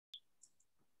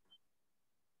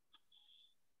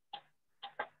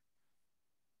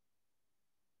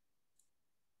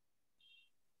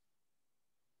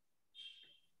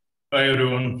Hi,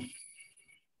 everyone.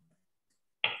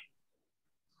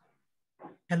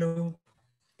 Hello.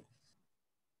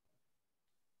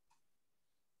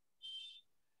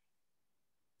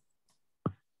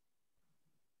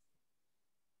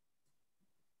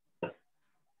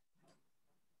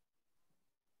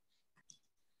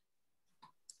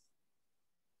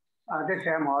 Adesh,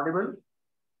 I am audible?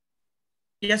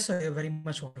 Yes, sir, you're very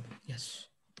much audible. Yes.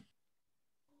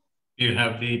 You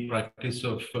have the practice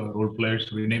of role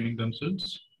players renaming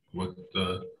themselves with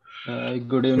the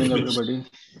Good evening, everybody.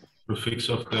 prefix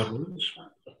of their roles.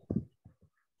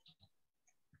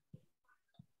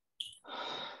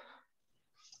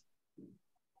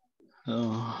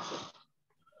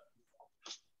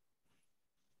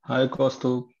 Hi,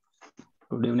 Kostu.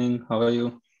 Good evening. How are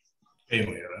you? Hey,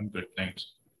 Mayor, I'm good,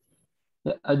 thanks.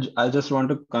 I just want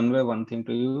to convey one thing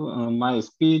to you. My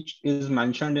speech is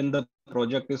mentioned in the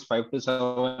project is 5 to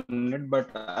 7 minutes, but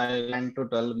I went to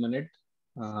 12 minutes.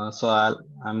 So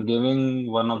I'm giving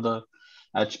one of the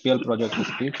HPL project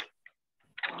speech.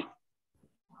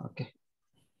 Okay.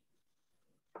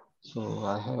 So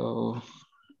I have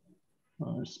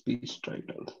a speech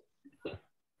title.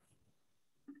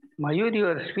 Mayur,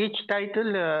 your speech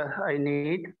title I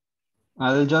need.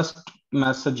 I'll just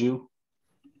message you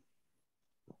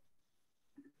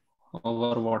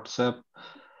over WhatsApp.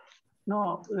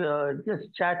 No,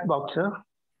 just chat box, sir.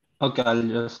 Okay, I'll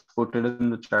just put it in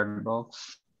the chat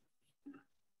box.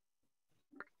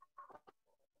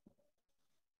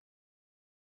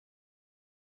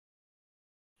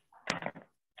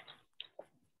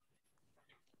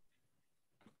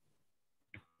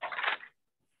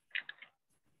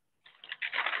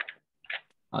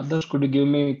 Others, could you give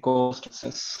me cost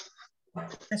access?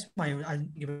 Yes, Mayur, I'll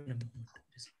give it a moment.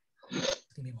 Just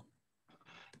give me one.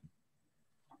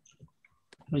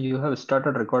 You have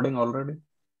started recording already?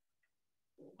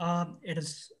 It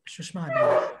is Shushma. I mean,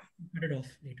 cut it off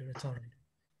later. It's all right.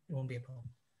 It won't be a problem.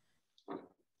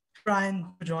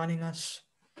 Brian, for joining us.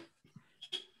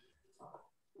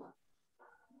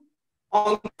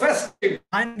 On festive,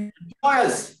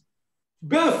 joyous,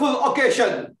 blissful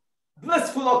occasion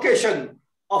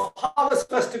of harvest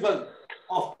festival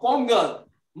of Pongal,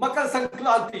 Makar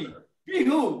Sankranti,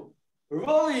 Bihu,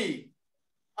 Roli,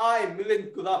 I,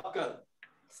 Milind Kulapkar,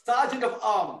 Sergeant of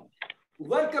Arms,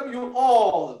 welcome you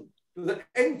all to the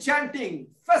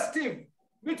enchanting festive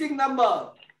meeting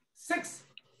number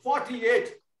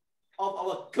 648 of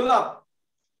our club.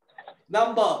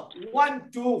 Number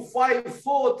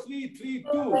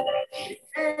 1254332,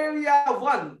 Area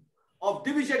 1 of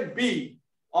Division B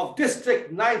of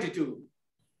District 92.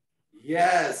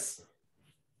 Yes,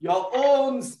 your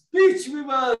own Speech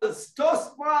Weavers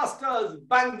Toastmasters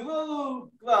Bangalore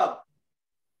Club.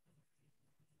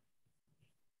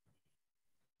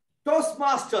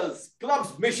 Toastmasters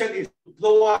Club's mission is to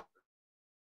provide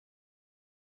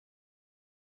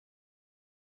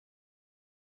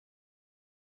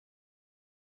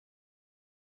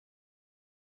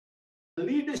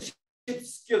leadership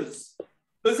skills,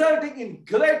 resulting in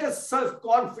greater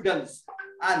self-confidence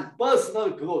and personal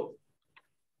growth.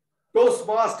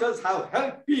 Toastmasters have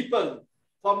helped people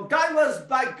from diverse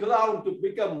backgrounds to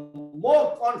become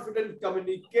more confident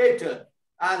communicator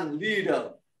and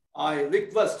leader. I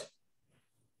request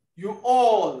you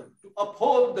all to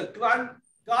uphold the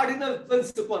cardinal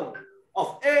principle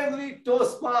of every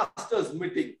Toastmasters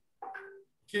meeting.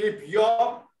 Keep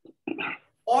your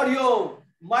audio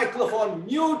microphone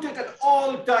muted at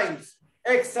all times,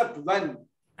 except when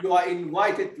you are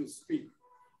invited to speak.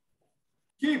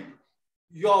 Keep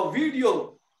your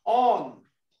video on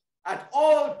at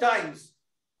all times,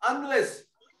 unless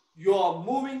you are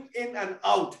moving in and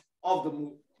out of the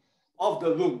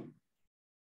room.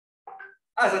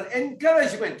 As an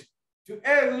encouragement to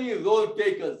every role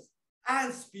takers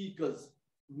and speakers,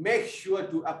 make sure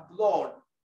to applaud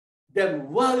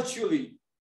them virtually.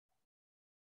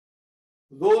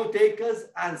 Role takers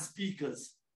and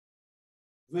speakers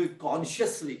will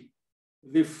consciously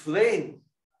refrain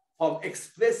from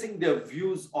expressing their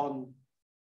views on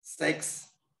sex,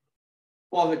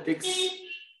 politics,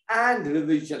 and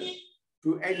religion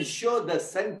to ensure the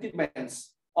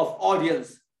sentiments of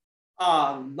audience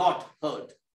are not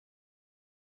heard.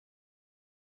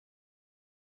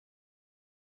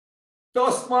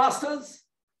 Toastmasters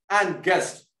and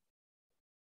guests,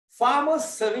 farmers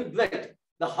celebrate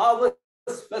the harvest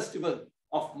festival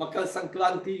of Makar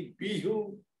Sankranti,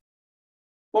 Bihu,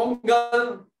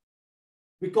 Pongal,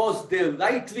 because they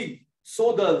rightly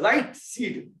sow the right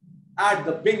seed at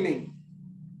the beginning.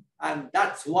 And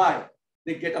that's why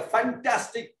they get a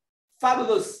fantastic,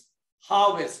 fabulous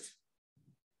harvest.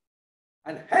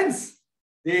 And hence,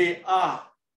 they are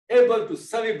able to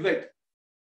celebrate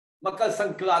Makar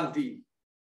Sankranti,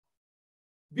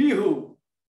 Bihu,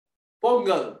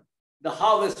 Pongal, the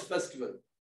harvest festival.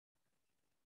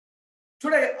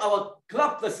 Today, our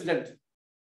club president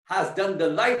has done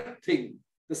the right thing,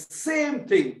 the same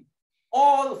thing,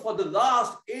 all for the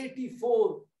last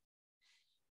 84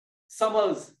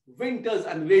 summers, winters,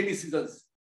 and rainy seasons.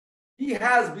 He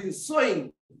has been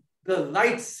sowing the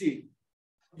right seed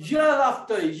year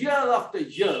after year after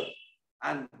year.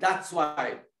 And that's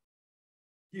why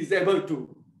he's able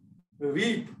to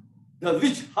reap the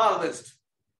rich harvest.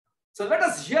 So let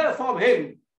us hear from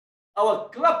him, our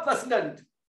club president,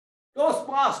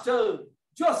 Toastmaster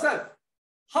Joseph,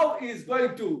 how he is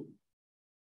going to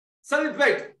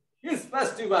celebrate his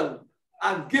festival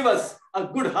and give us a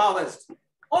good harvest.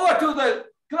 Over to the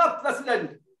club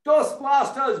president,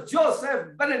 Toastmasters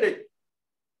Joseph Benedict.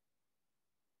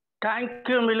 Thank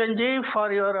you, Milanji,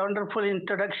 for your wonderful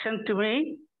introduction to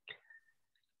me.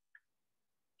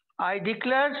 I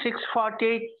declare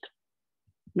 6:48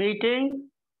 meeting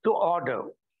to order.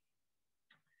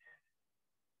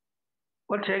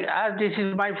 As this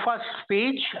is my first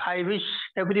speech, I wish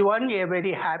everyone a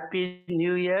very happy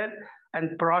new year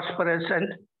and prosperous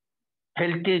and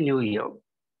healthy new year.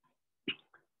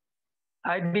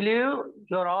 I believe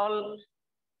you're all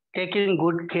taking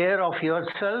good care of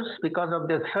yourselves because of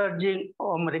the surging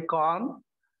Omicron,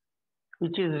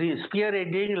 which is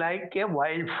spearheading like a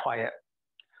wildfire.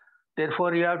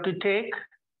 Therefore, you have to take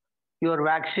your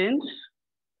vaccines,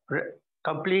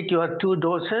 complete your 2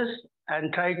 doses,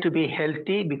 and try to be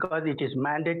healthy because it is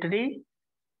mandatory,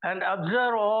 and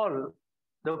observe all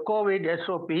the COVID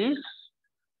SOPs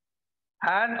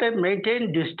and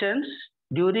maintain distance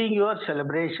during your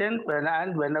celebration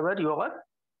and whenever you are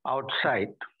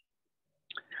outside.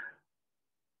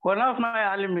 One of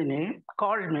my alumni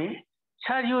called me,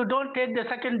 "Sir, you don't take the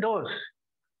second dose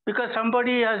because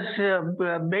somebody has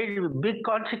made a big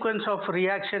consequence of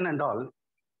reaction and all."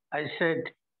 I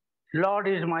said, "Lord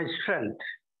is my strength."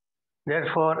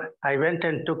 Therefore, I went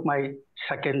and took my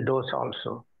second dose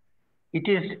also. It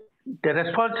is the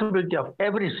responsibility of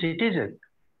every citizen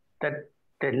that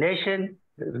the nation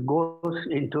goes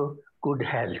into good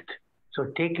health.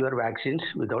 So take your vaccines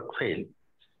without fail.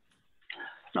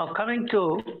 Now coming to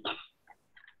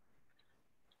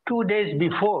 2 days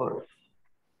before,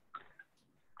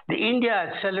 the India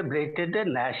has celebrated the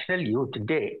National Youth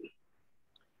Day.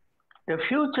 The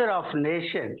future of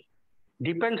nation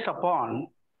depends upon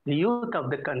the youth of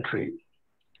the country.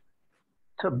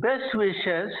 So best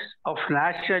wishes of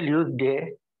National Youth Day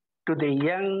to the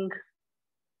young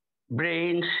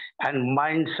brains and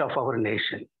minds of our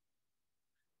nation.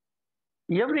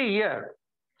 Every year,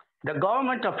 the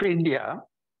government of India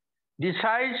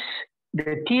decides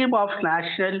the theme of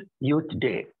National Youth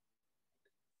Day,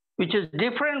 which is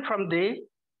different from the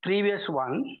previous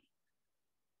one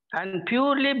and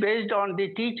purely based on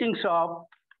the teachings of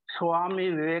Swami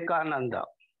Vivekananda.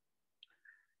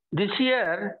 This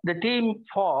year, the theme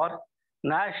for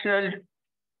National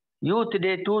Youth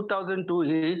Day 2002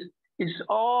 is "It's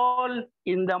all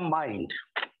in the mind,"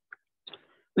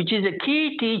 which is a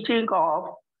key teaching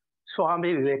of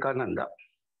Swami Vivekananda.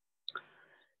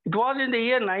 It was in the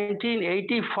year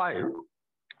 1985,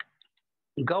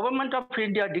 Government of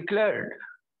India declared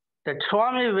that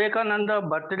Swami Vivekananda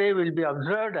birthday will be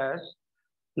observed as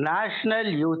National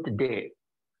Youth Day,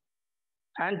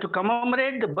 and to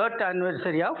commemorate the birth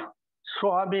anniversary of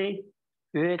Swami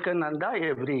Vivekananda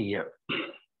every year.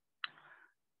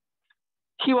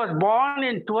 He was born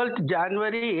in 12th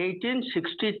January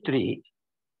 1863,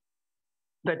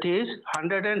 that is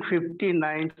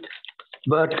 159th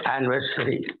birth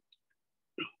anniversary.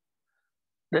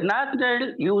 The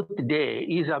National Youth Day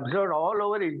is observed all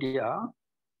over India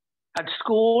at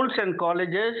schools and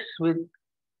colleges with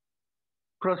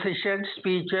processions,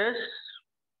 speeches,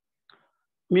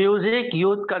 music,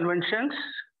 youth conventions,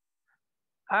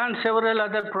 and several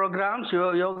other programs,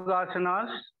 yoga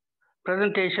asanas,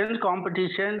 presentations,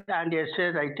 competitions, and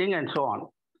essay writing, and so on.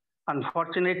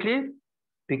 Unfortunately,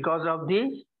 because of the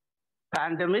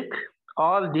pandemic,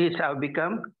 all these have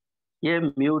become a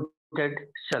muted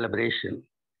celebration.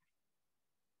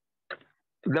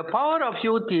 The power of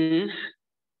youth is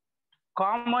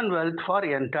commonwealth for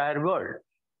the entire world.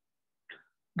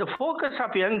 The focus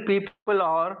of young people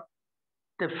are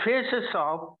the faces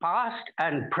of past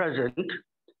and present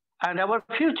and our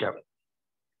future.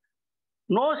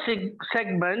 No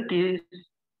segment is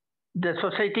the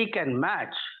society can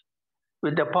match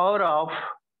with the power of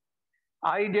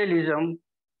idealism,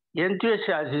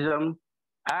 enthusiasm,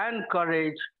 and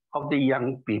courage of the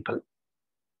young people.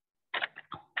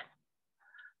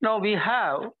 Now we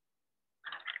have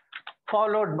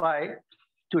followed by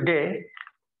today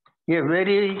a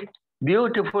very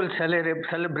beautiful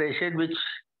celebration, which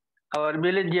our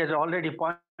village has already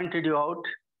pointed you out.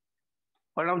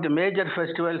 One of the major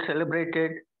festivals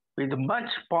celebrated with much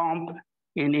pomp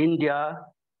in India,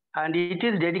 and it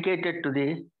is dedicated to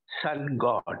the sun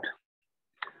god.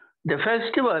 The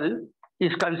festival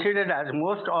is considered as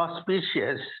most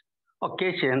auspicious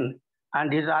occasion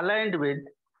and is aligned with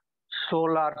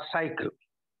solar cycle.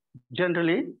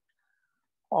 Generally,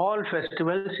 all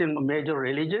festivals in major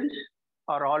religions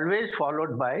are always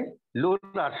followed by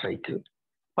lunar cycle.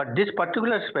 But this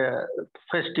particular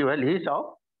festival is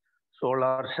of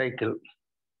solar cycle.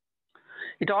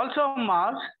 It also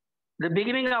marks the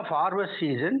beginning of harvest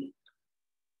season,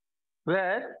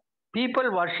 where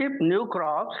people worship new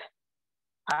crops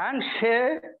and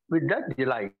share with the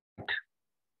delight.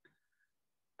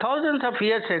 Thousands of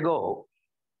years ago,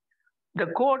 the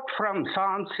quote from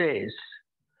Psalm says,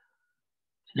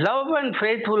 "Love and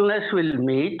faithfulness will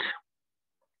meet,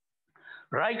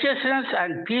 righteousness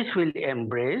and peace will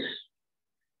embrace,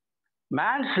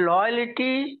 man's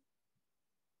loyalty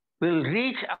will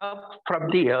reach up from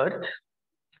the earth,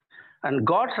 and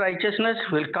God's righteousness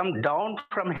will come down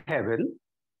from heaven.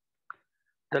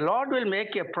 The Lord will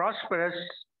make a prosperous,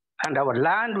 and our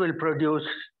land will produce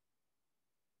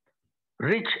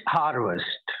rich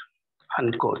harvest,"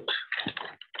 unquote.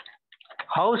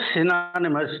 How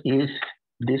synonymous is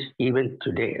this even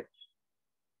today?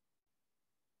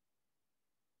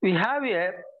 We have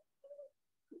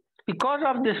because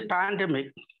of this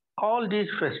pandemic, all these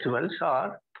festivals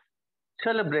are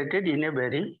celebrated in a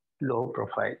very low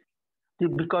profile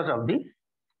because of the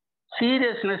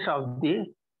seriousness of the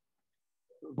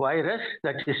virus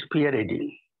that is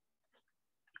spreading.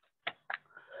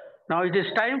 Now it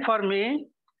is time for me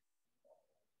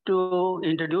to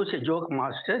introduce a joke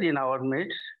master in our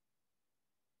midst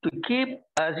to keep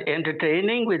us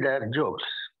entertaining with her jokes.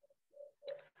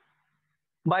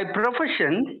 By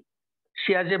profession,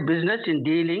 she has a business in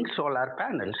dealing solar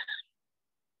panels.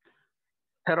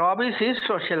 Her hobby is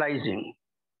socializing.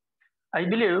 I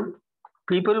believe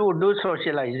people who do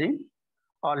socializing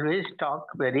always talk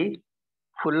very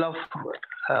full of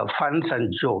funs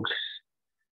and jokes.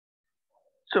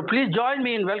 So please join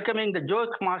me in welcoming the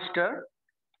joke master,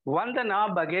 Vandana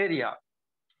Bagaria.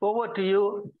 Over to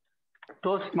you,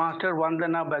 Toastmaster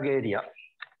Vandana Bagaria.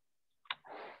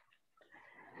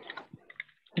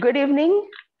 Good evening,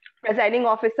 Presiding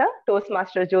Officer,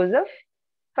 Toastmaster Joseph,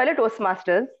 fellow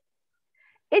Toastmasters.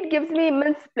 It gives me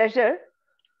immense pleasure,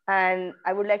 and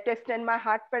I would like to extend my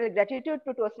heartfelt gratitude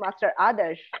to Toastmaster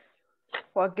Adarsh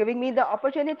for giving me the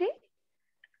opportunity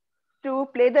to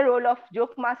play the role of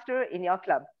joke master in your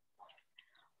club.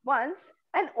 Once,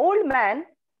 an old man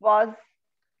was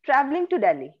traveling to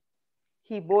Delhi.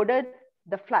 He boarded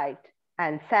the flight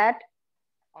and sat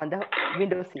on the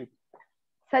window seat.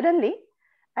 Suddenly,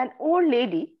 an old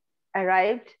lady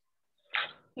arrived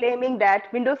claiming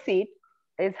that window seat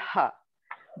is her,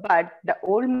 but the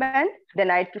old man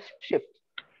denied to shift.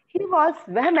 He was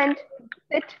vehement to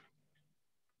sit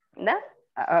in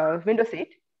the window seat.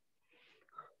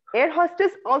 Air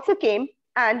hostess also came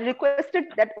and requested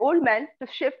that old man to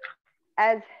shift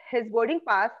as his boarding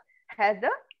pass has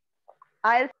the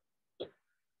aisle.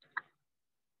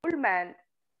 Old man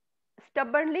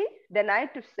stubbornly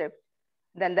denied to shift.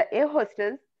 Then the air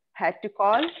hostess had to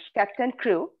call Captain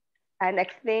Crew and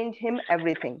explained him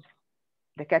everything.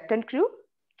 The Captain Crew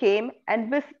came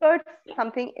and whispered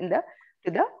something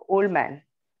to the old man,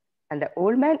 and the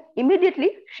old man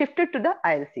immediately shifted to the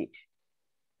aisle seat.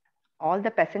 All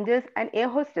the passengers and air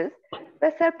hostess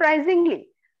were surprisingly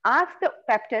asked the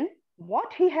captain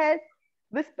what he had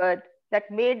whispered that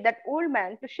made that old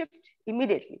man to shift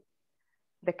immediately.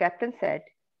 The captain said,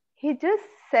 he just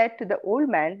said to the old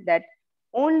man that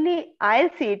only aisle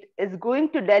seat is going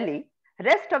to Delhi,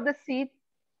 rest of the seats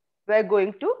were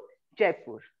going to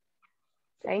Jaipur.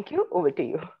 Thank you, over to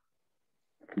you.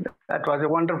 That was a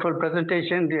wonderful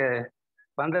presentation,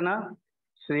 Vandana.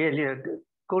 It's really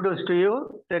kudos to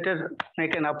you. Let us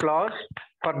make an applause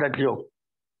for that joke.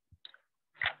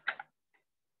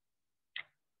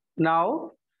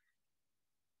 Now,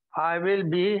 I will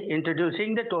be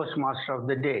introducing the Toastmaster of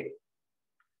the day.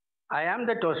 I am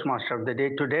the Toastmaster of the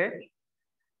day today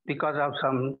because of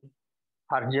some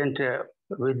urgent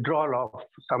withdrawal of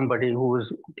somebody who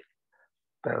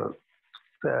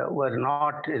was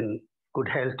not in good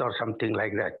health or something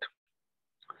like that.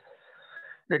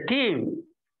 The theme,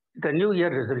 the New Year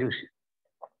resolution.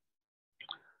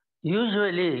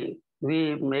 Usually,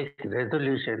 we make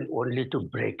resolution only to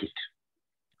break it.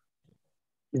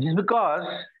 It is because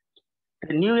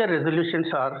the New Year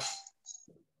resolutions are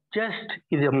just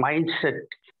is the mindset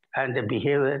and the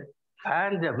behavior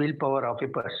and the willpower of a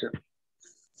person.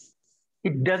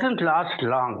 It doesn't last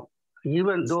long,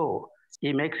 even though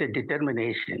he makes a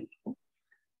determination.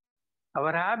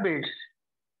 Our habits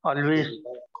always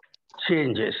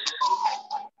changes.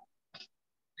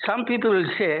 Some people will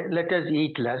say, let us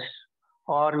eat less,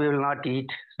 or we will not eat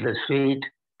the sweet,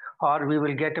 or we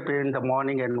will get up in the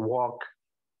morning and walk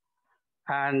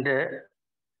and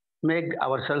make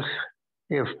ourselves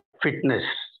a fitness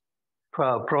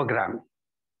program.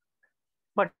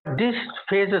 But this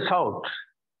phases out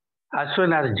as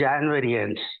soon as January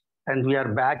ends, and we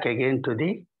are back again to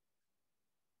the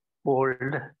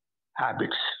old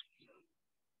habits.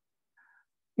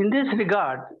 In this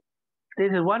regard,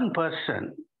 there is one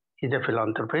person, he's a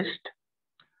philanthropist.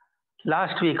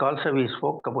 Last week also we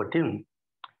spoke about him.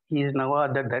 He is no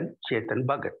other than Chetan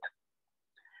Bhagat.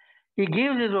 He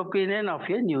gives his opinion of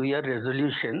a New Year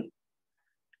resolution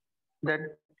that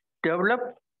develop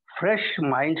fresh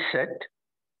mindset,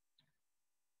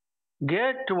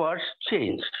 geared towards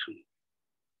change.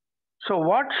 So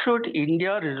what should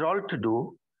India resolve to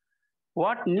do?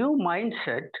 What new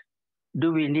mindset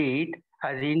do we need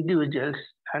as individuals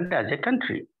and as a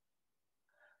country?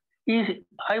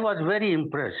 I was very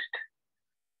impressed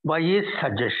by his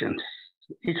suggestions.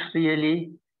 It's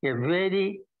really a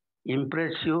very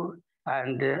impressive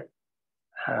and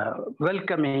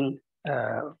welcoming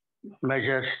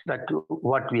measures that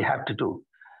what we have to do.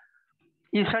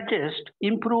 He suggests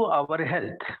improve our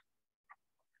health.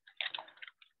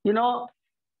 You know,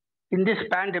 in this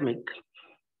pandemic,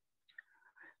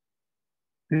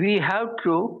 we have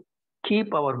to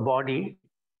keep our body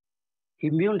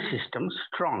immune system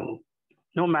strong,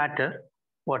 no matter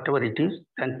whatever it is,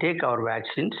 and take our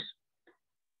vaccines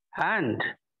and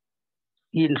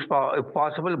in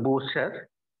possible booster,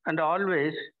 and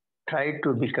always try to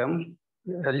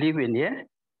live in a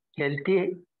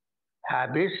healthy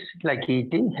habits like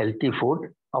eating healthy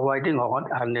food, avoiding all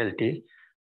unhealthy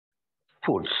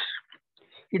foods.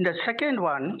 In the second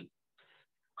one,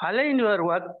 align your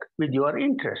work with your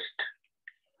interest.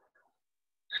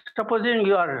 Supposing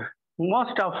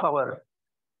most of our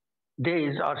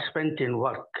days are spent in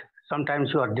work,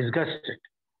 sometimes you are disgusted.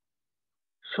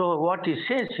 So what he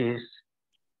says is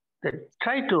that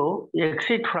try to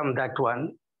exit from that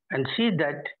one and see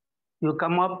that you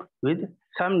come up with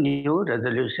some new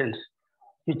resolutions.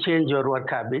 You change your work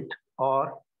habit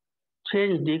or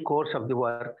change the course of the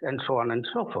work and so on and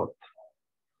so forth.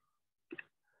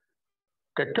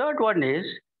 The third one is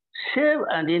save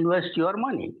and invest your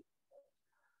money.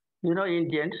 You know,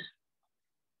 Indians,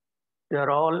 they're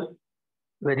all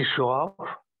very show off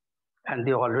and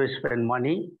they always spend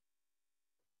money.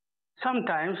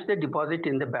 Sometimes they deposit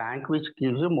in the bank, which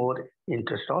gives you more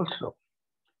interest also.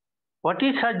 What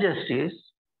he suggests is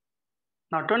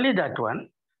not only that one,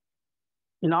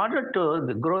 in order to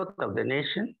the growth of the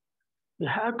nation, you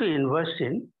have to invest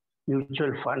in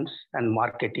mutual funds and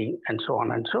marketing and so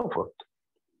on and so forth.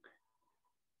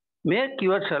 Make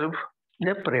yourself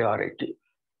the priority.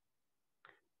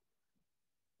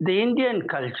 The Indian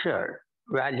culture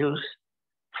values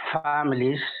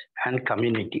families and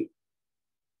community.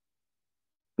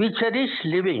 We cherish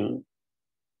living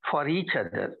for each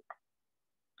other.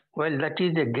 Well, that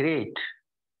is a great.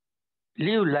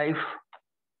 Live life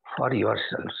for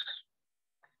yourselves.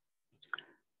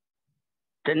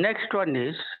 The next one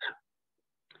is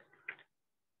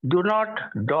do not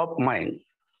dopamine.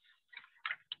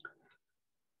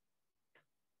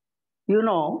 You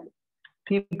know,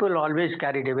 people always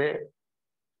carried away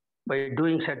by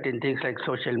doing certain things like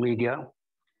social media,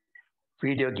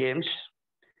 video games,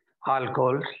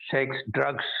 alcohol, sex,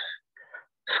 drugs,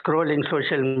 scrolling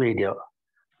social media.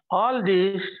 All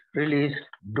these release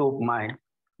dopamine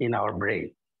in our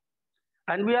brain.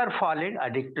 And we are falling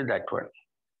addicted to that one.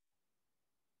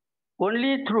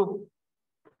 Only through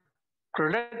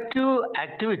productive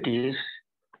activities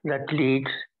that leads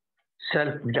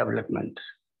self-development.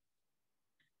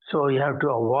 So you have to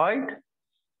avoid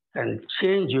and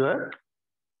change your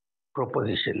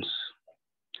propositions.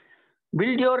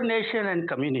 Build your nation and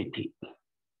community.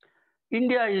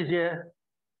 India is a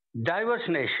diverse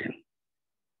nation.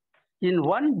 In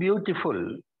one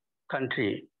beautiful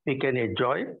country, we can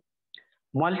enjoy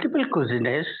multiple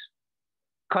cuisines,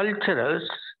 cultures,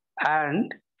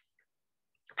 and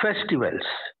festivals.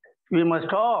 We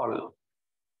must all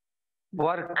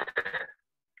work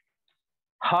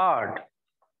hard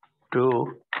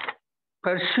to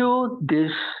pursue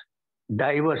this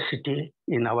diversity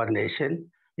in our nation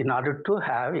in order to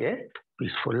have a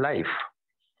peaceful life.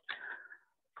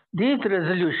 These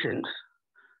resolutions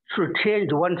should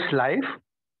change one's life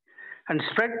and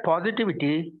spread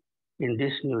positivity in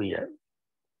this new year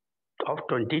of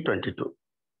 2022.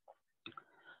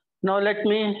 Now let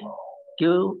me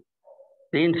give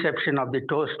the inception of the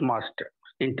Toastmasters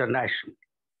International.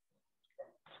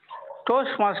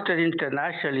 Toastmasters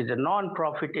International is a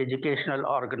non-profit educational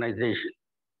organization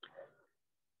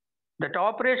that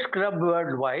operates clubs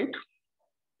worldwide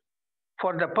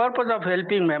for the purpose of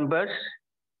helping members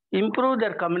improve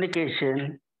their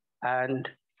communication and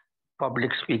public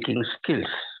speaking skills.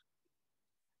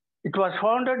 It was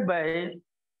founded by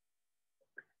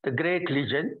the great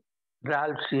legend,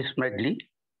 Ralph C. Smedley,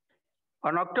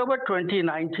 on October 20,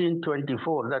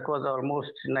 1924, that was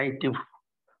almost 90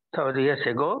 years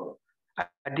ago,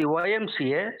 at the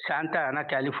YMCA, Santa Ana,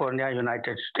 California,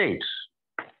 United States.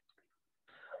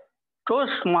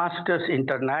 Toastmasters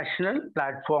International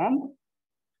platform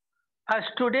has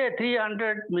today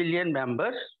 300 million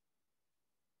members,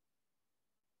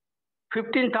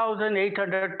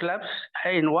 15,800 clubs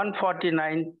in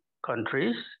 149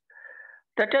 countries,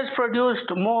 that has produced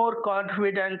more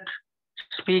confident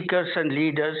speakers and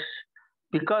leaders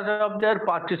because of their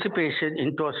participation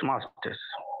in Toastmasters.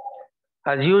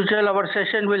 As usual, our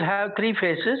session will have three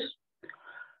phases.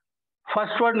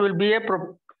 First one will be a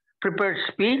prepared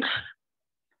speech,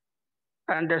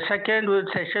 and the second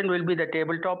session will be the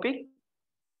table topic,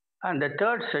 and the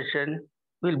third session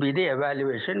will be the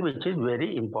evaluation, which is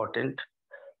very important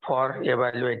for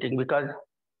evaluating, because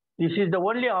this is the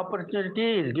only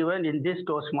opportunity is given in this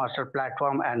Toastmaster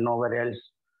platform and nowhere else.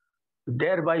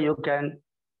 Thereby you can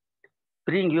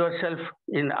bring yourself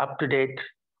in up-to-date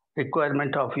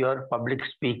requirement of your public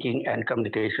speaking and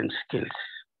communication skills.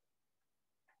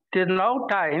 It is now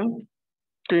time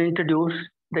to introduce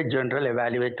the general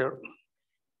evaluator.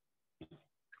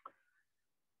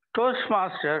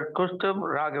 Toastmaster Kaustubh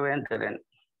Raghavendran.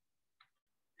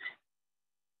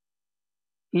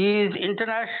 He is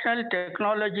International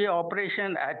Technology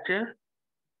Operation at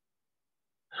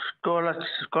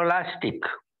Scholastic.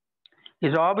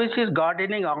 His hobbies is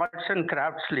gardening, arts and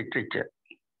crafts literature.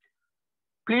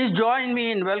 Please join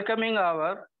me in welcoming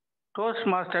our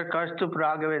Toastmaster Kaustubh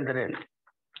Raghavendran.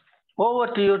 Over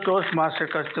to you, Toastmaster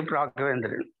Kaustubh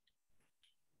Raghavendran.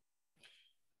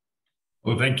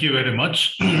 Well, thank you very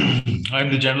much.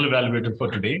 I'm the general evaluator for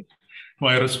today.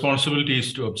 My responsibility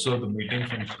is to observe the meeting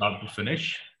from start to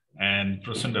finish and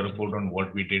present a report on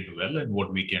what we did well and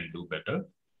what we can do better.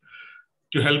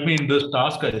 To help me in this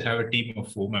task, I have a team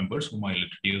of 4 members whom I'll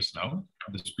introduce now.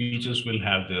 The speeches will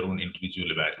have their own individual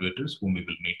evaluators whom we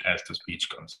will meet as the speech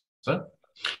comes up.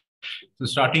 So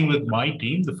starting with my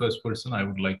team, the first person I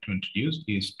would like to introduce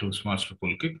is Toastmaster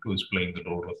Pulkit, who is playing the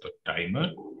role of the timer.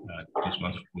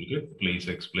 Toastmaster Pulkit, please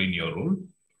explain your role.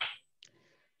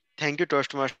 Thank you,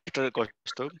 Toastmaster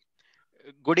Kaustubh.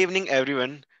 Good evening,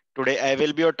 everyone. Today, I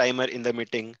will be your timer in the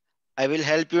meeting. I will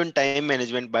help you in time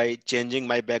management by changing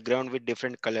my background with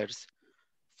different colors.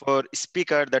 For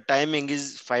speaker, the timing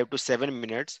is 5 to 7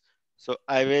 minutes. So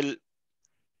I will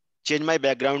change my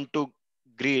background to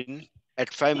green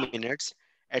at 5 minutes.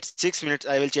 At 6 minutes,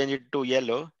 I will change it to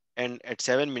yellow. And at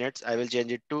 7 minutes, I will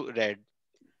change it to red.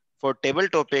 For table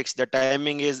topics, the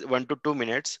timing is 1 to 2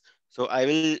 minutes. So I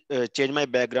will change my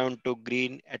background to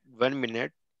green at 1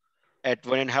 minute. At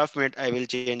 1.5 minutes, I will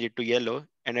change it to yellow.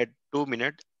 And at 2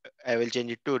 minutes, I will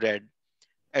change it to red.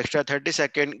 Extra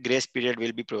 30-second grace period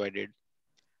will be provided.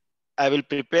 I will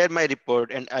prepare my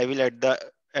report and I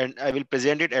will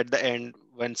present it at the end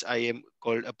once I am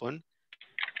called upon.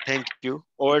 Thank you.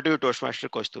 Over to you, Toastmaster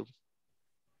Kaustubh.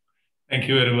 Thank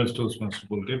you very much, Toastmaster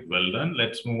Pulkit. Well done.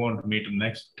 Let's move on to meet the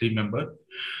next team member.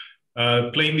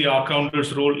 Playing the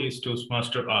accounter's role is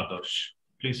Toastmaster Adarsh.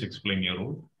 Please explain your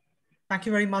role. Thank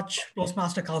you very much,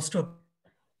 Toastmaster Kaustubh.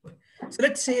 So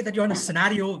let's say that you're in a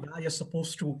scenario where you're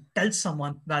supposed to tell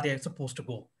someone where they're supposed to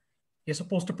go. You're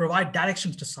supposed to provide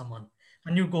directions to someone.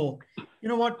 And you go, you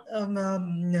know what,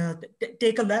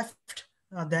 take a left,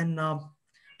 then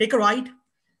take a right,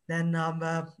 then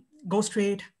go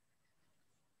straight.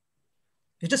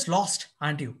 You're just lost,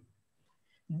 aren't you?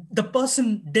 The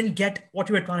person didn't get what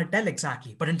you were trying to tell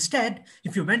exactly. But instead,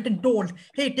 if you went and told,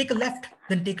 hey, take a left,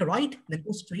 then take a right, then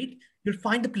go straight, you'll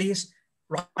find the place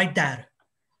right there.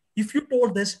 If you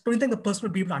told this, don't you think the person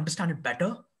would be able to understand it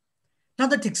better? Now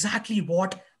that's exactly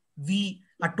what we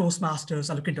at Toastmasters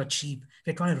are looking to achieve.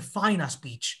 We're trying to refine our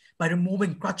speech by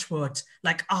removing crutch words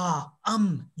like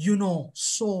you know,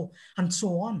 so, and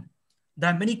so on. There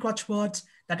are many crutch words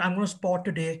that I'm going to spot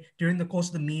today during the course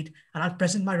of the meet, and I'll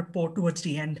present my report towards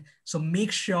the end. So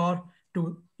make sure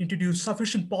to introduce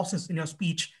sufficient pauses in your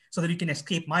speech so that you can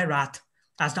escape my wrath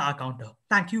as the counter.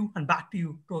 Thank you, and back to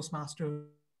you, Toastmaster.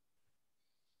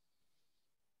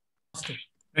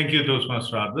 Thank you,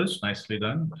 Toastmaster Adarsh. Nicely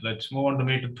done. Let's move on to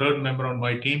meet the third member on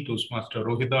my team, Toastmaster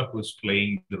Rohita, who is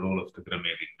playing the role of the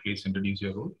grammarian. Please introduce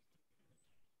your role.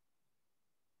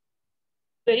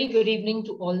 Very good evening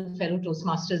to all the fellow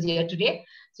Toastmasters here today.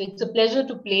 So it's a pleasure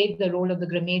to play the role of the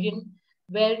grammarian,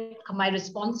 where my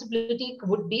responsibility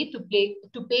would be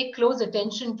to pay close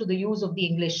attention to the use of the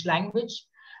English language,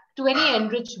 to any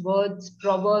enriched words,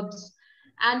 proverbs,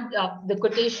 and the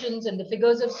quotations and the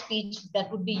figures of speech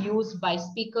that would be used by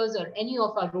speakers or any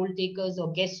of our role takers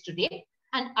or guests today.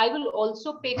 And I will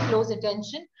also pay close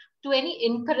attention to any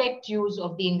incorrect use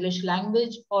of the English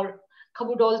language, or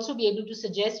would also be able to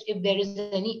suggest if there is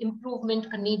any improvement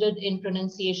needed in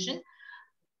pronunciation.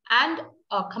 And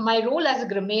my role as a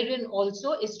grammarian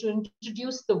also is to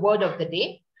introduce the word of the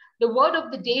day. The word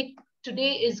of the day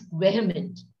today is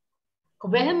vehement.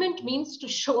 Vehement means to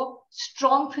show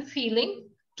strong feeling,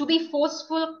 to be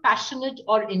forceful, passionate,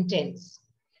 or intense.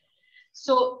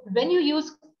 So when you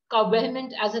use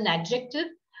vehement as an adjective,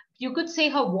 you could say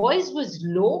her voice was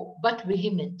low but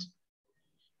vehement.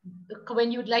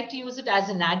 When you'd like to use it as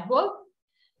an adverb,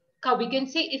 we can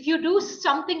say if you do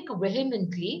something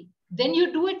vehemently, then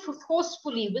you do it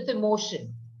forcefully with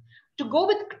emotion. To go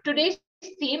with today's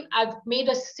theme, I've made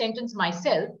a sentence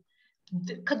myself.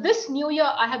 This new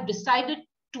year, I have decided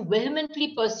to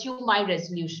vehemently pursue my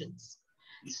resolutions.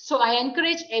 So I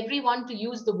encourage everyone to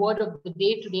use the word of the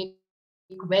day today,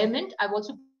 vehement. I've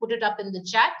also put it up in the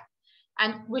chat,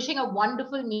 and wishing a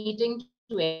wonderful meeting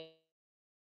to everyone.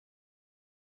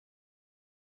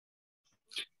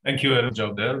 Thank you very much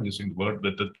out there using the word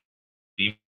with the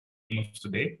theme of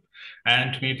today.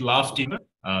 And to meet last teamer,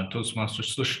 Toastmaster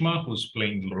Sushma, who's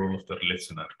playing the role of the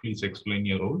listener. Please explain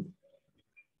your role.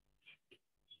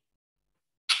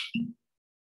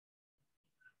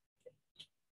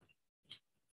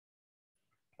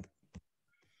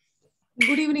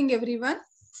 Good evening, everyone.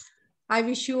 I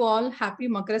wish you all happy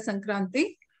Makara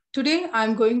Sankranti. Today,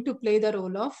 I'm going to play the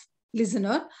role of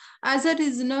listener. As a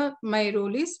listener, my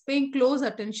role is paying close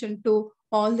attention to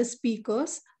all the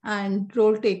speakers and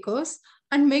role takers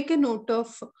and make a note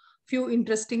of few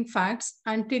interesting facts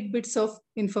and tidbits of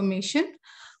information.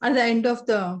 At the end of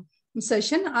the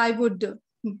session, I would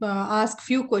ask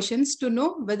few questions to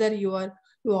know whether you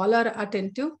all are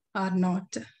attentive or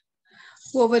not.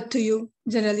 Over to you,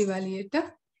 General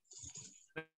Evaluator.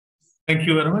 Thank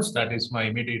you very much. That is my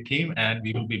immediate team, and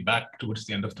we will be back towards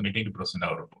the end of the meeting to present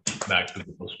our report. Back to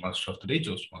the Toastmaster of the day,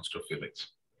 Toastmaster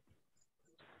Felix.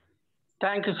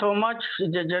 Thank you so much,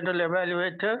 the General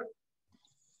Evaluator.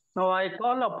 Now I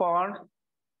call upon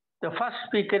the first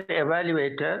speaker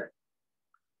evaluator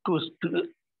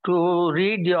to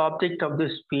read the object of the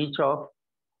speech of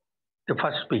the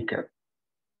first speaker.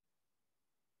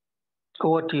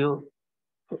 Over to you.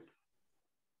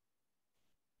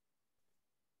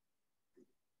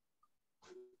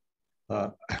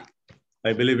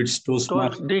 I believe it's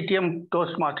Toastmaster. DTM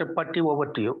Toastmaster Patti, over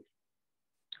to you.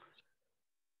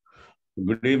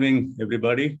 Good evening,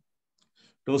 everybody.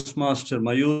 Toastmaster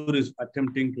Mayur is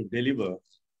attempting to deliver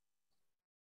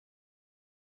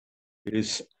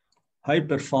his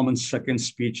high-performance second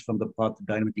speech from the path of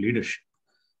dynamic leadership.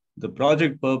 The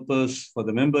project purpose for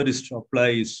the member is to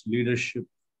apply his leadership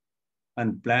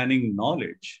and planning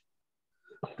knowledge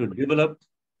to develop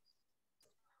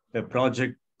a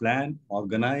project plan,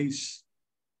 organize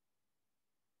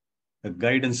a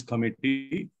guidance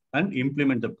committee, and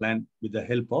implement the plan with the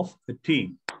help of a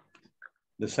team.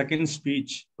 The second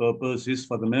speech purpose is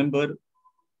for the member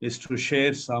is to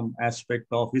share some aspect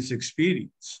of his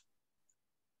experience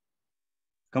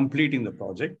completing the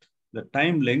project. The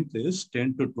time length is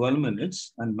 10 to 12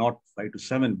 minutes and not 5 to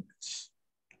 7 minutes.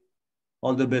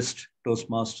 All the best,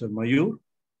 Toastmaster Mayur,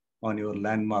 on your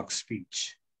landmark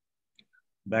speech.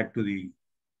 Back to the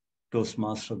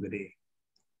Toastmaster of the day.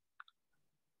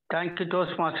 Thank you,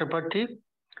 Toastmaster Patti.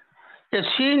 A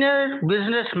senior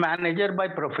business manager by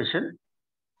profession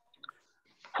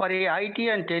for a IT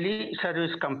and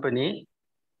tele-service company,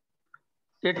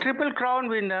 a Triple Crown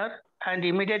winner and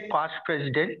immediate past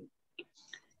president,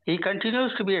 he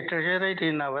continues to be a treasurer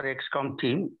in our ExCom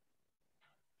team.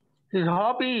 His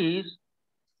hobby is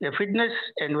a fitness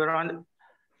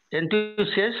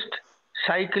enthusiast,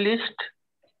 cyclist,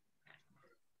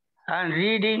 and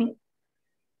reading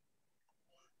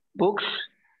books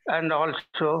and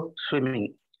also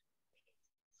swimming.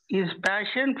 His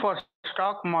passion for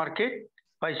stock market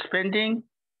by spending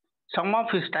some of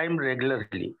his time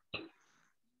regularly.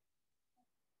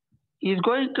 He's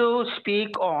going to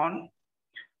speak on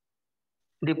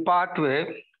the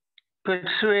pathway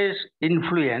persuades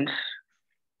influence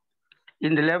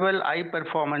in the level high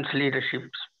performance leadership,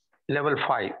 level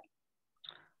 5.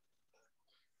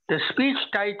 The speech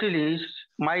title is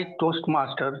My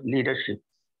Toastmaster Leadership.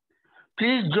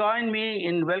 Please join me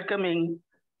in welcoming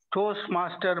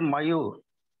Toastmaster Mayur.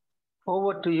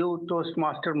 Over to you,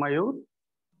 Toastmaster Mayur.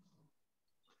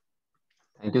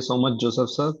 Thank you so much, Joseph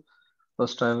sir.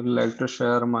 First, I would like to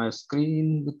share my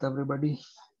screen with everybody.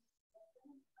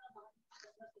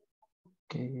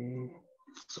 Okay.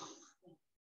 So,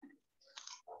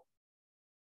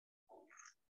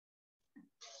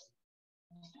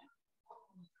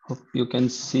 hope you can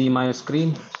see my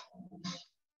screen.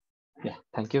 Yeah,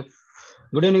 thank you.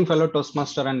 Good evening, fellow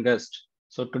Toastmaster and guests.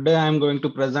 So today I am going to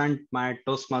present my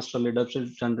Toastmaster Leadership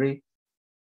Journey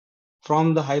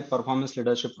from the High Performance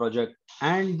Leadership Project.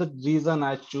 And the reason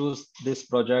I choose this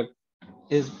project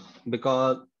is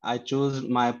because I choose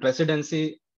my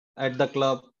presidency at the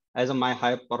club as my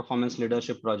High Performance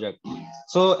Leadership Project.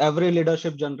 So every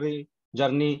leadership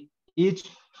journey, each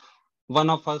one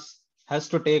of us has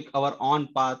to take our own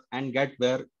path and get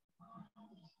there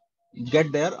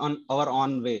on our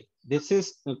own way. This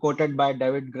is quoted by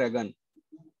David Gregan.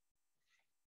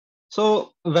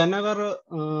 So whenever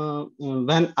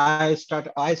when I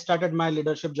started my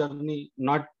leadership journey,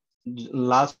 not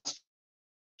last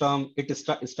term, it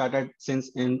started since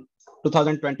in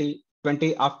 2020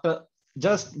 after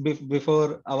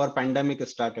before our pandemic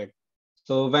started.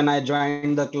 So when I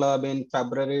joined the club in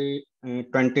February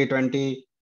 2020,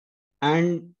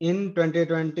 and in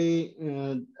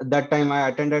 2020 that time I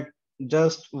attended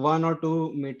just one or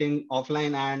two meeting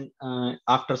offline, and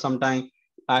after some time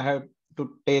I had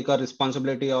to take a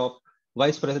responsibility of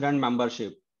vice president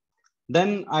membership.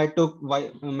 Then I took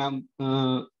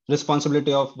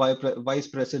responsibility of vice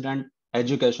president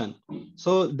education.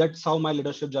 So that's how my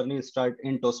leadership journey started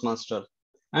in Toastmasters.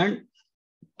 And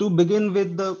to begin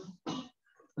with the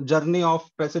journey of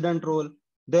president role,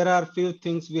 there are few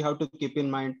things we have to keep in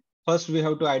mind. First, we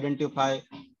have to identify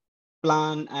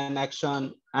plan and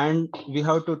action, and we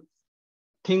have to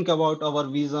think about our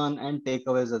vision and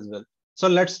takeaways as well. So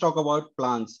let's talk about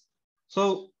plans.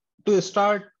 So to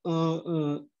start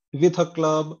with a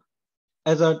club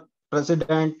as a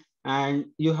president, and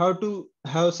you have to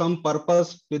have some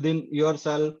purpose within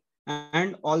yourself,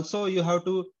 and also you have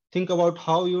to think about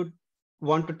how you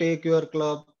want to take your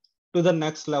club to the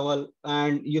next level,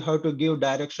 and you have to give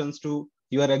directions to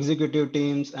your executive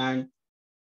teams and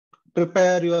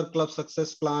prepare your club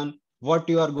success plan, what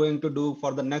you are going to do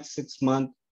for the next 6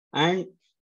 months, and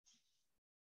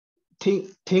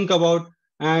think about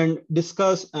and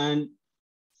discuss and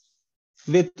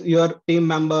with your team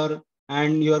member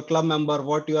and your club member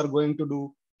what you are going to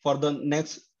do for the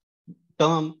next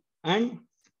term. And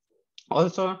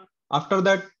also after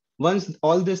that, once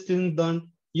all these things done,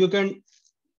 you can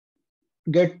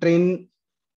get trained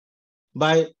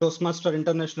by Toastmaster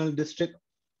International District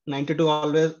 92.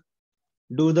 Always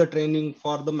do the training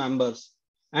for the members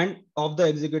and of the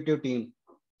executive team.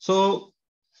 So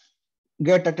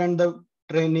attend the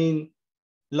training,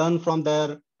 learn from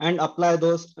there, and apply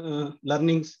those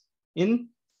learnings in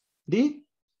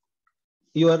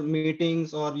your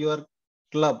meetings or your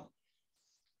club.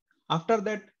 After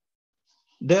that,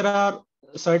 there are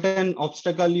certain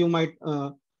obstacles you might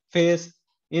face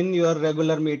in your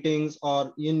regular meetings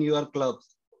or in your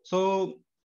clubs. So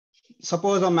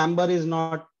suppose a member is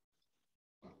not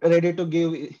ready to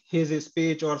give his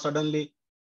speech or suddenly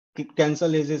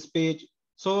cancel his speech.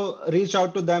 So reach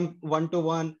out to them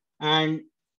one-to-one and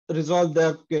resolve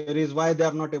their queries, why they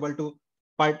are not able to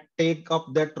take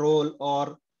up that role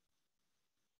or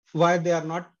why they are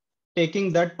not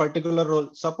taking that particular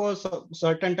role. Suppose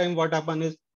certain time what happen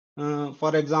is,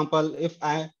 for example, if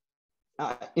I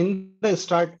in the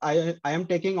start I am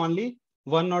taking only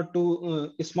one or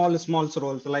two small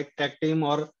roles like tech team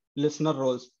or listener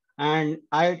roles, and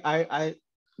I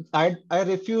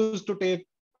refuse to take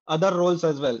other roles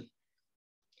as well.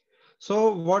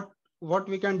 So what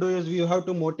we can do is we have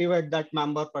to motivate that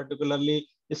member particularly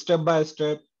step by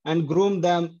step and groom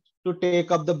them to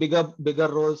take up the bigger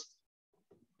roles,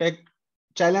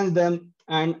 challenge them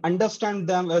and understand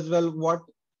them as well what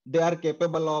they are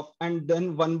capable of, and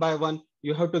then one by one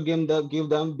you have to give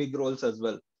them big roles as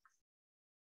well.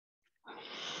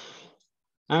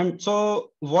 And so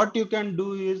what you can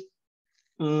do is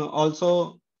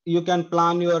also you can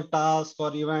plan your task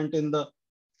or event in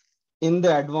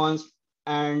the advance,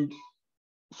 and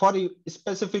for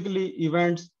specifically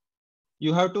events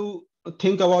you have to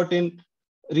think about in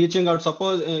reaching out.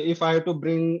 Suppose if I have to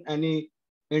bring any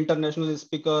international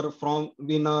speaker from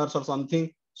winners or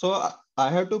something, so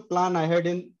I have to plan ahead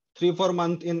in 3-4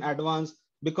 months in advance,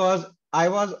 because I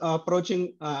was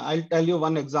approaching I'll tell you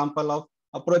one example of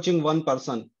approaching one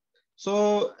person. So,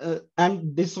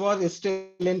 and this was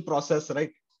still in process,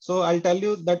 right? So I'll tell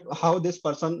you that how this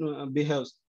person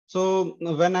behaves. So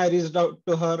when I reached out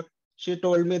to her, she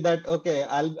told me that, okay,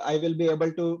 I will be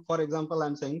able to, for example,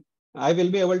 I'm saying, I will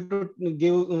be able to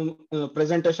give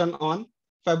presentation on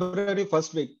February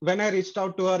 1st week. When I reached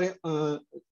out to her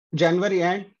January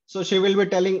end, so she will be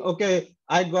telling, okay,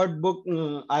 I got booked,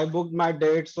 I booked my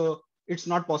date, so it's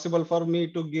not possible for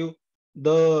me to give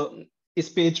the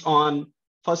speech on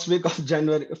first week of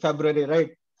January, February,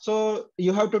 right? So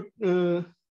you have to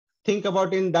think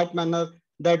about in that manner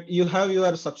that you have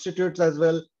your substitutes as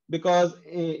well, because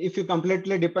if you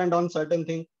completely depend on certain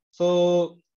thing,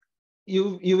 so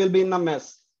you will be in a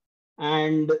mess.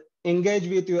 And engage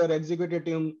with your executive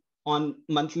team on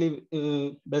monthly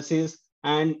basis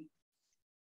and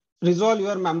resolve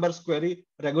your members query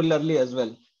regularly as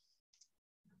well.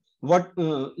 What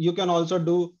you can also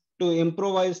do to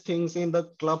improvise things in the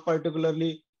club,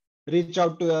 particularly reach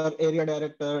out to your area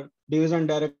director, division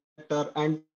director,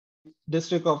 and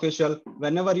district official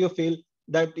whenever you feel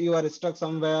that you are stuck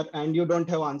somewhere and you don't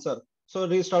have answer. So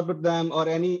reach out to them, or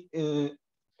any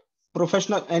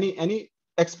professional, any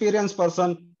experienced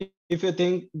person, if you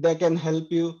think they can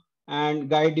help you and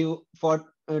guide you for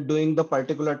doing the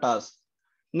particular task.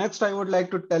 Next, I would like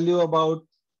to tell you about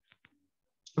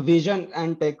vision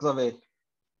and takeaway.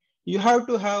 You have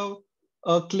to have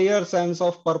a clear sense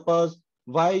of purpose,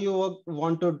 why you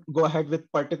want to go ahead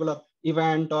with particular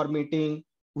event or meeting,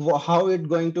 how it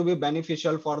going to be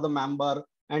beneficial for the member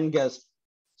and guest.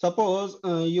 Suppose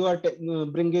you are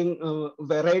bringing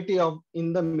variety of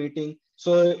in the meeting,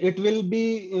 so it will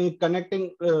be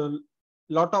connecting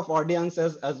lot of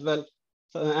audiences as well.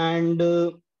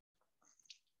 And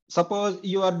suppose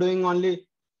you are doing only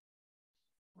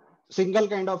single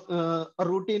kind of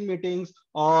routine meetings,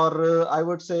 or I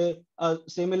would say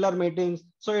similar meetings,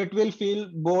 so it will feel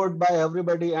bored by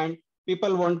everybody and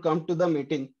people won't come to the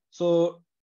meeting. So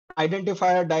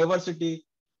identify a diversity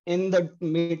in the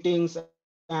meetings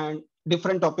and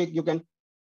different topic you can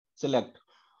select.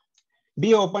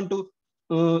 Be open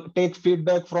to take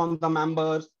feedback from the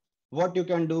members, what you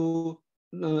can do,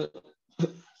 uh,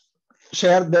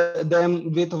 share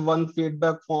them with one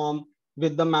feedback form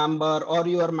with the member or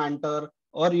your mentor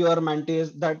or your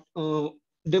mentees, that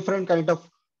different kind of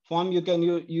form you can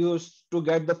use to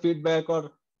get the feedback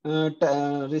or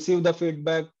receive the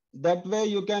feedback. That way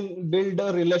you can build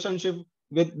a relationship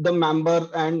with the member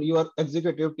and your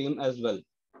executive team as well.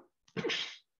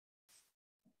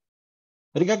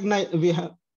 Recognize we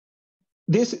have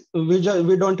this, we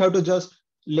don't have to just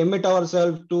limit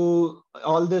ourselves to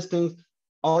all these things.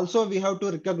 Also, we have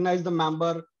to recognize the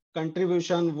member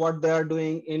contribution, what they are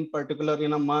doing in particular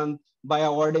in a month, by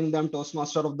awarding them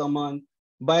Toastmaster of the Month,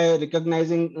 by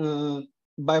recognizing,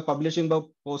 by publishing the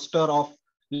poster of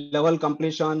level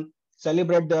completion,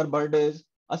 celebrate their birthdays,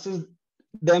 assist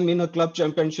them in a club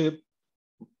championship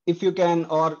if you can,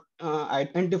 or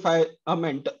identify a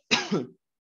mentor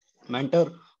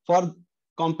mentor for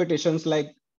competitions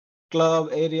like club,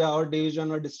 area, or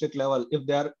division or district level if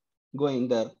they are going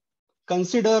there.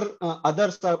 Consider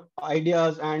other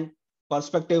ideas and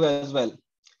perspective as well.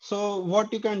 So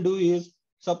what you can do is,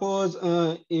 suppose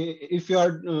if you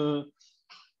are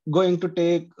going to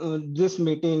take this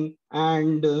meeting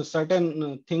and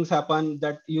certain things happen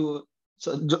that you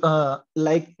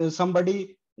like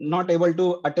somebody not able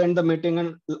to attend the meeting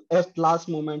and at last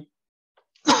moment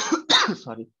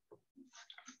sorry,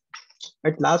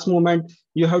 at last moment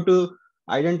you have to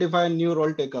identify a new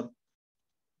role taker.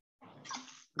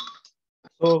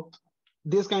 So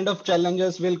these kind of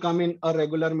challenges will come in a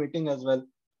regular meeting as well.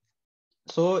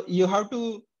 So you have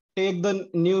to take the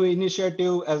new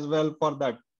initiative as well for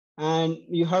that, and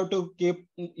you have to keep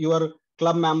your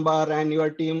club member and your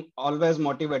team always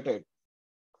motivated.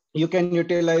 You can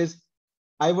utilize,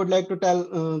 I would like to tell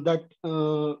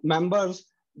that members,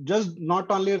 just not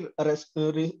only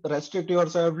restrict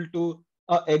yourself to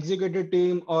executive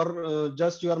team or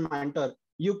just your mentor.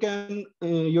 You can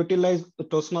utilize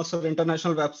Toastmaster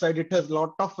International website. It has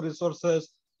lot of resources,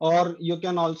 or you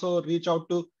can also reach out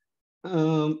to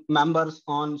members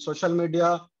on social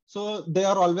media. So they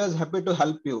are always happy to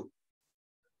help you.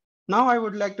 Now I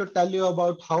would like to tell you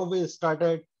about how we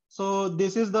started. So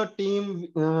this is the team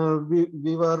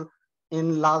we were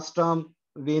in last term.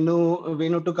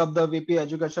 Vinu took up the VP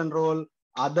education role.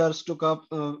 Others took up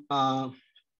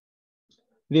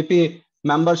VP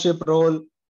membership role,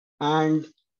 and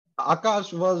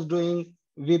Akash was doing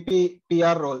VP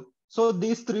PR role. So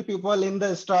these three people in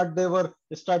the start, they were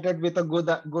started with a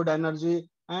good energy,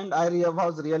 and I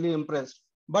was really impressed.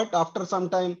 But after some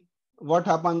time, what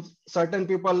happens? Certain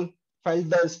people felt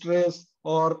the stress,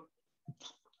 or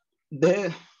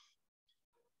they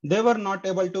were not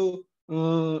able to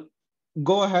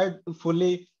go ahead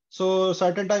fully. So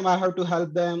certain time I have to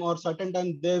help them, or certain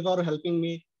time they were helping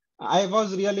me. I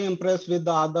was really impressed with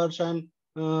the Adarsh and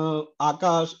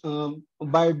Akash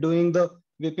by doing the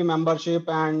VP membership,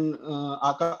 and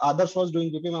Adarsh was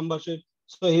doing VP membership.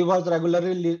 So he was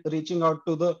regularly reaching out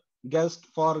to the guest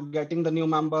for getting the new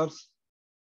members.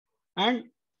 And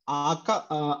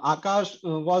Akash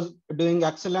was doing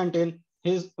excellent in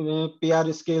his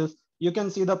PR skills. You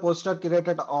can see the poster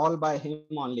created all by him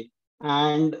only.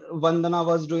 And Vandana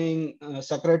was doing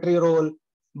secretary role,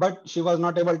 but she was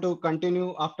not able to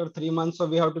continue after 3 months. So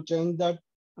we have to change that.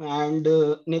 And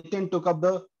Nitin took up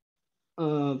the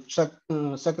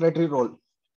secretary role.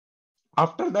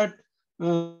 After that,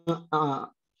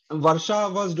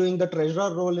 Varsha was doing the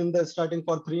treasurer role in the starting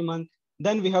for 3 months.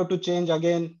 Then we have to change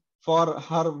again for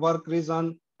her work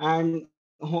reason and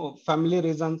family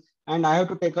reasons, and I have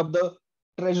to take up the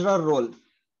treasurer role.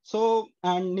 So,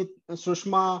 and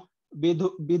Sushma,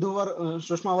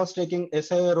 Sushma was taking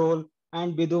SIA role,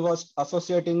 and Bidhu was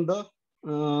associating the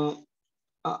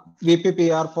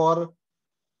VPPR for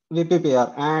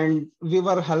VPPR, and we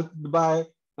were helped by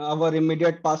our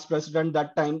immediate past president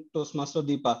that time, Toastmaster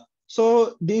Deepa.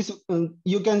 So these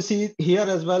you can see here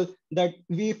as well that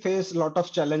we face a lot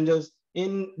of challenges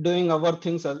in doing our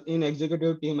things in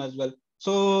executive team as well.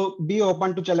 So be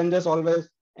open to challenges always.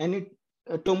 Any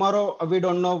tomorrow we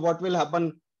don't know what will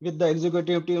happen with the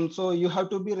executive team, so you have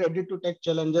to be ready to take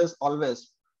challenges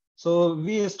always. So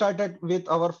we started with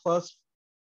our first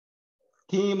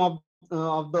theme of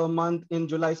the month in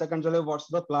July, 2nd July. What's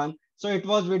the plan? So it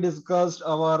was, we discussed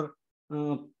our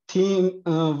theme,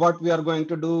 what we are going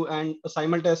to do, and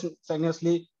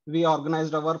simultaneously we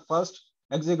organized our first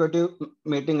executive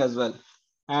meeting as well.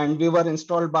 And we were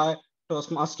installed by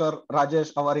Toastmaster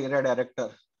Rajesh, our area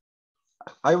director.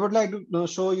 I would like to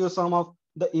show you some of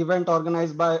the event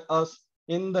organized by us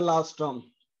in the last term.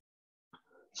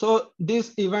 So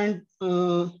this event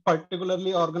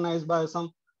particularly organized by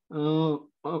some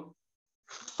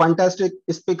fantastic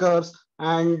speakers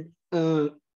and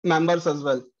members as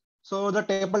well. So the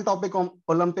table topic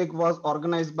Olympic was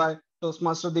organized by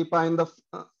Toastmaster Deepa in the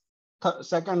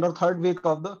second or third week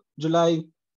of the July.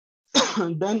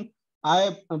 Then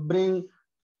I bring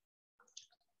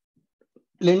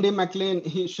Lindy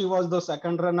McLean. She was the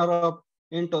second runner-up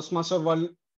in Toastmaster World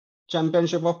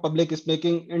Championship of Public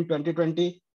Speaking in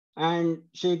 2020, and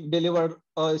she delivered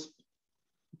a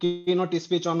keynote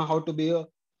speech on how to be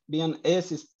an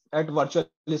ace at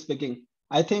virtually speaking.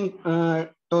 I think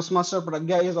Toastmaster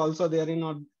Pragya is also there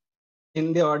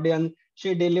in the audience.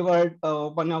 She delivered an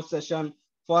open house session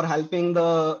for helping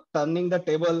the turning the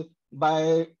table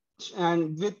by,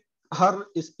 and with her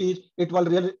speech, it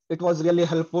was really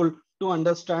helpful to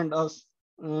understand us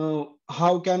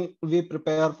how can we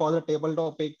prepare for the table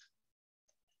topic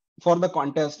for the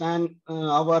contest. And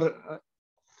our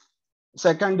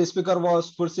second speaker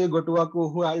was Pursi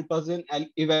Gotuaku, who helped us in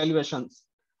evaluations.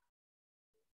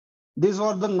 These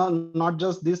were the not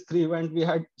just these 3 events. We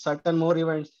had certain more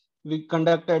events. We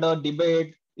conducted a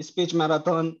debate, speech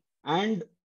marathon, and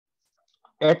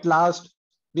at last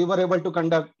we were able to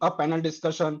conduct a panel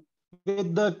discussion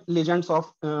with the legends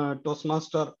of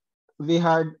Toastmaster. We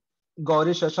had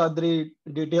Gauri Shashadri,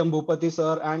 DTM Bhupati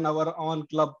sir, and our own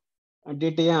club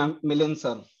DTM Milind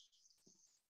sir.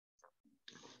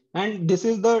 And this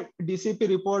is the DCP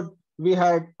report we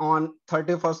had on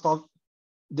 31st of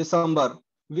December.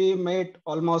 We made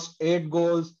almost 8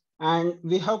 goals, and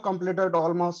we have completed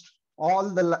almost all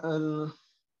the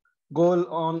goal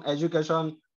on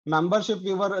education. Membership,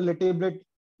 we were a little bit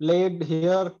late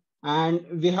here,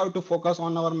 and we have to focus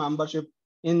on our membership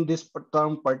in this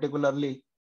term particularly.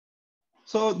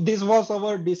 So this was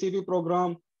our DCP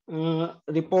program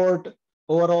report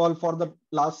overall for the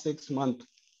last 6 months.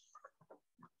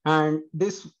 And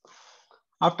this,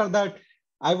 after that,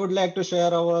 I would like to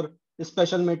share our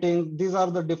special meeting. These are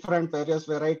the different various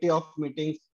variety of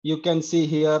meetings. You can see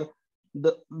here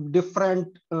the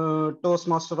different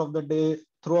Toastmaster of the day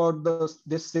throughout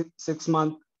this 6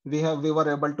 months we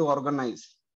were able to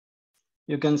organize.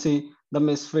 You can see the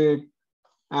Misfit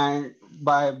and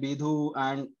by Bidhu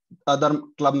and other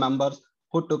club members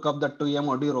who took up the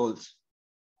 2MOD roles.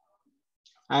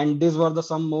 And these were the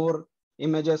some more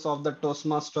images of the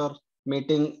Toastmaster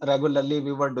meeting regularly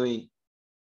we were doing.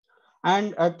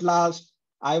 And at last,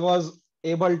 I was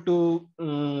able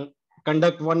to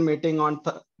conduct one meeting on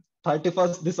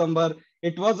 31st December.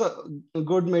 It was a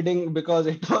good meeting because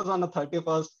it was on the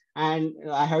 31st, and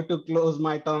I had to close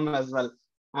my term as well.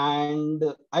 And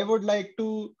I would like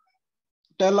to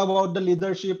tell about the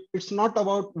leadership, it's not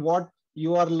about what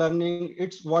you are learning,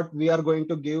 it's what we are going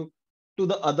to give to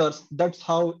the others. That's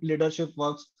how leadership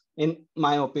works, in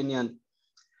my opinion.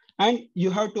 And you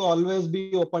have to always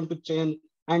be open to change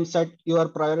and set your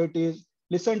priorities.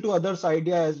 Listen to others'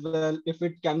 idea as well if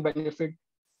it can benefit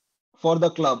for the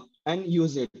club, and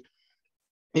use it.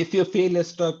 If you feel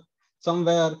stuck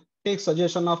somewhere, take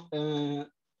suggestion of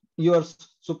your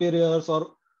superiors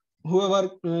or whoever.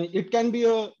 It can be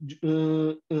a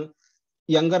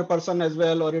younger person as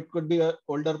well, or it could be an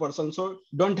older person. So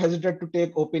don't hesitate to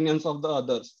take opinions of the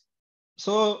others.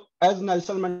 So as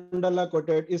Nelson Mandela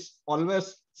quoted, it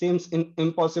always seems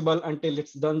impossible until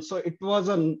it's done. So it was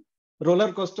a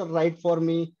roller coaster ride for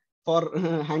me for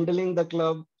handling the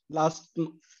club last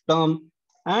term,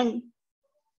 and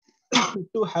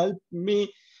to help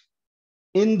me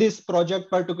in this project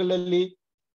particularly,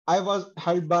 I was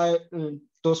helped by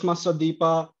Toastmaster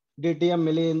Deepa, DTM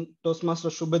Milin, Toastmaster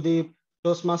Shubhadeep,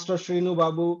 Toastmaster Shrinu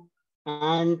Babu,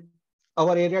 and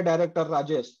our area director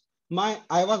Rajesh.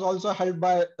 I was also helped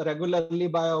by regularly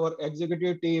by our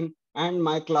executive team and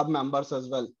my club members as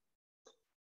well.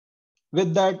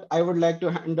 With that, I would like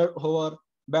to hand it over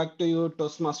back to you,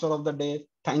 Toastmaster of the Day.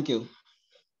 Thank you.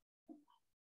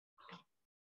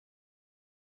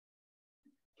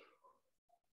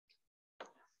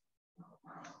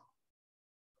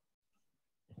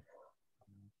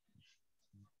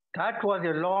 That was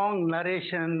a long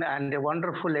narration and a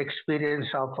wonderful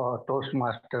experience of our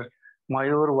Toastmaster.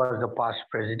 Mayur was the past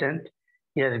president.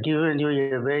 He has given you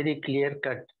a very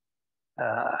clear-cut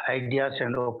ideas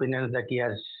and opinions that he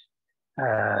has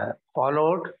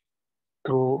followed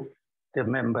through the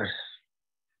members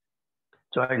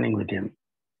joining with him.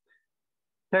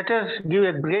 Let us give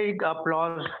a great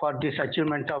applause for this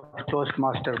achievement of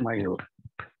Toastmaster Mayur.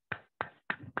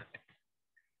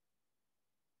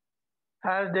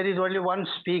 As there is only one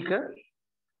speaker,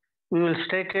 we will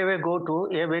straight away go to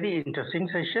a very interesting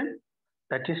session,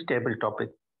 that is table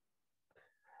topic.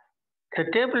 The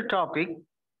table topic,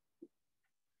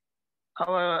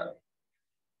 our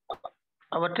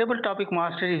table topic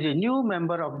master is a new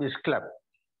member of this club,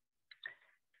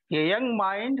 a young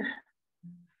mind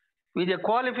with a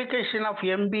qualification of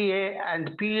MBA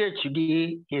and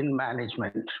PhD in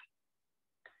management.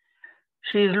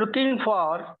 She is looking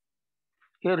for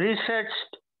a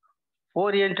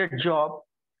research-oriented job,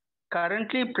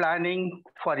 currently planning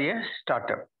for a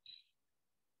startup.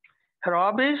 Her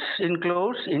hobbies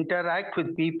include interact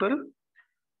with people,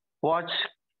 watch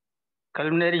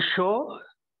culinary show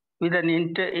with an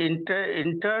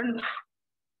intern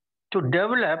to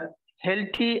develop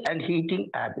healthy and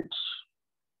eating habits.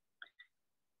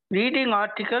 Reading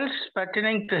articles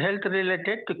pertaining to health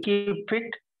related to keep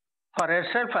fit for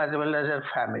herself as well as her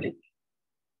family.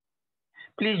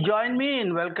 Please join me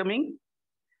in welcoming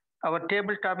our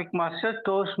table topic master,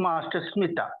 Toastmaster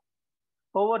Smita.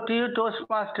 Over to you,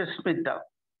 Toastmaster Smita.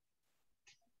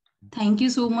 Thank you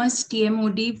so much,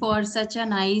 TMOD, for such a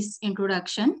nice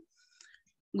introduction.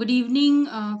 Good evening,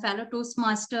 fellow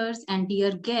Toastmasters and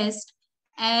dear guests.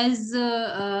 As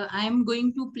I'm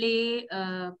going to play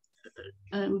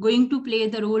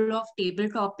the role of table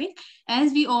topic,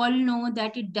 as we all know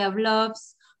that it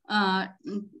develops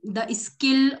the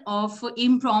skill of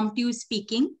impromptu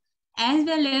speaking, as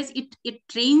well as it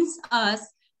trains us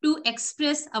to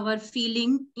express our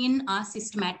feeling in a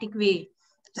systematic way.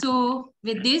 So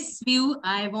with this view,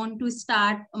 I want to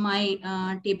start my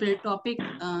table topic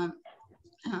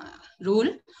role.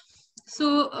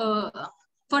 So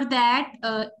for that,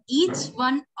 each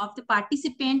one of the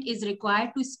participant is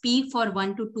required to speak for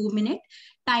 1 to 2 minutes.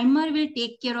 Timer will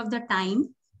take care of the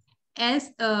time,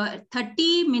 as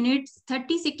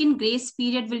 30-second grace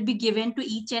period will be given to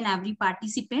each and every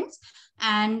participant,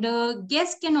 and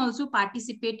guests can also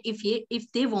participate if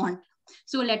they want.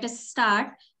 So let us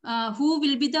start. Who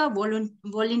will be the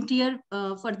volunteer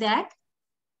for that?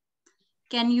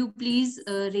 Can you please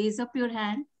raise up your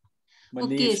hand?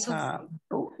 Manish. Okay, so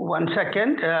 1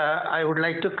 second. I would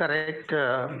like to correct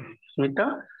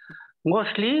Smita.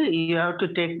 Mostly you have to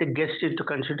take the guest into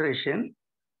consideration,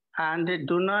 and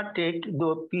do not take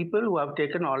the people who have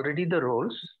taken already the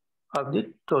roles of the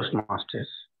Toastmasters.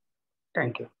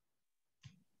 Thank you.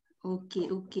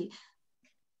 Okay.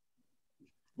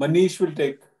 Manish will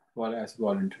take one as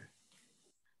volunteer.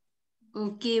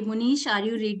 Okay, Munish, are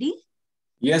you ready?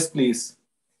 Yes, please.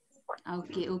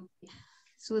 Okay.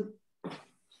 So,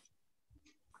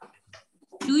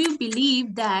 do you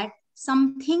believe that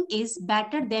something is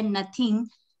better than nothing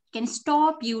can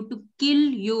stop you to kill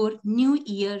your New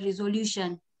Year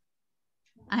resolution?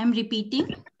 I am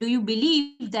repeating. Do you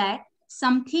believe that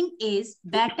something is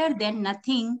better than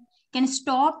nothing can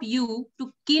stop you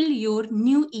to kill your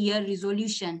New Year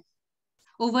resolution?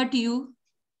 Over to you,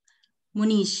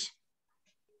 Munish.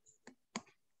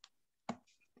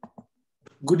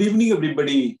 Good evening,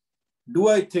 everybody. Do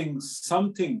I think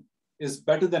something is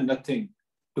better than nothing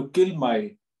to kill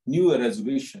my New Year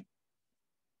resolution?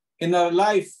 In our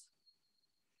life,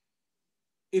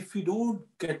 if we don't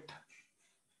get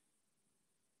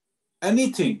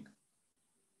anything,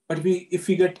 but if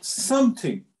we get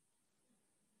something,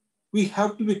 we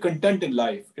have to be content in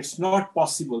life. It's not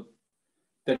possible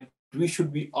that we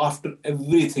should be after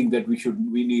everything that we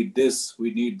need this,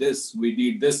 we need this, we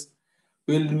need this.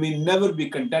 Will we never be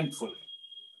contentful?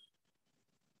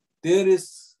 There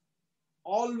is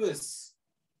always,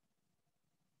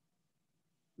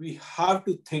 we have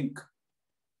to think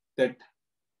that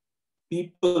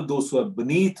people, those who are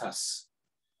beneath us,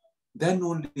 then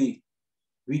only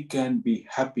we can be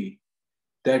happy.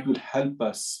 That will help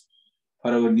us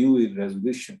for our New Year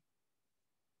resolution.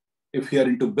 If we are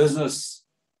into business,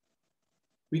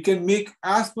 we can make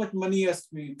as much money as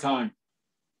we can,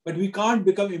 but we can't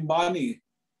become Ambani.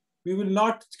 We will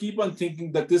not keep on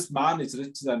thinking that this man is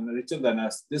richer than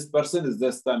us. This person is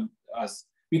less than us.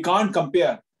 We can't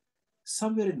compare.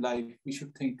 Somewhere in life, we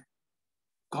should think,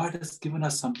 God has given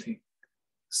us something.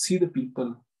 See the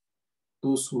people,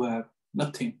 those who have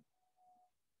nothing.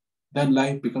 Then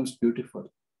life becomes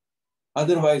beautiful.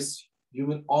 Otherwise, you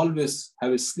will always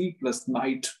have a sleepless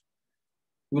night.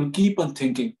 You will keep on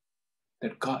thinking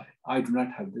that, God, I do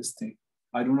not have this thing.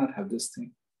 I do not have this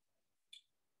thing.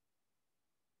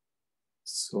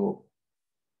 So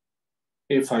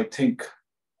if I think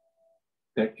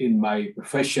that in my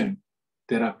profession,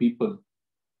 there are people,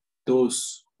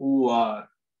 those who are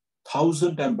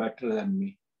 1,000 times better than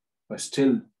me, but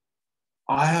still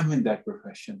I am in that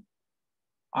profession.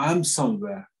 I am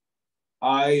somewhere.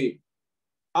 I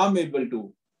am able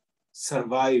to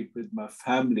survive with my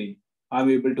family. I'm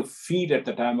able to feed at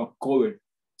the time of COVID.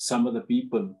 Some of the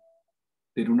people,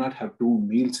 they do not have 2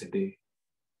 meals a day.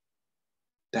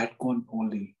 That can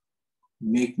only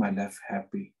make my life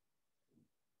happy.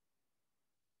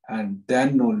 And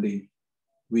then only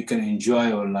we can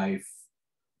enjoy our life.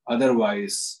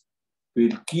 Otherwise,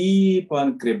 we'll keep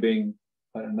on cribbing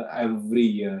every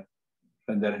year,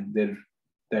 and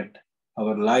that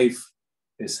our life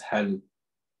is hell,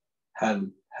 hell,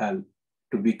 hell.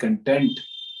 To be content,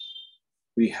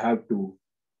 we have to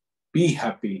be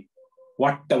happy,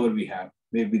 whatever we have.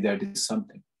 Maybe that is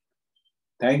something.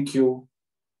 Thank you.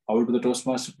 Over to the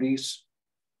Toastmaster, please.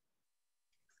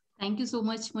 Thank you so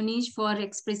much, Munish, for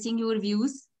expressing your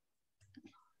views.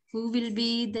 Who will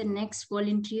be the next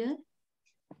volunteer?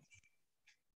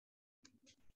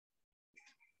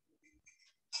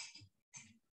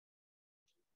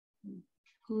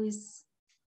 Who is?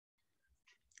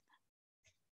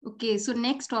 Okay, so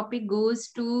next topic goes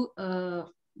to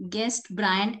guest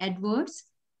Brian Edwards.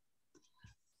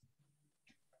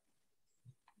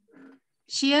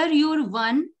 Share your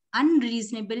one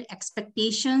unreasonable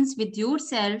expectations with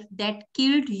yourself that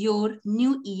killed your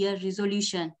New Year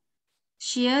resolution.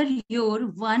 Share your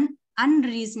one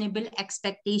unreasonable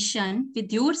expectation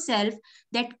with yourself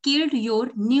that killed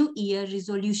your New Year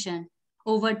resolution.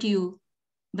 Over to you,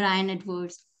 Brian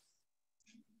Edwards.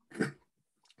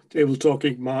 Table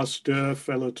Talking Master,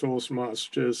 fellow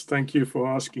Toastmasters, thank you for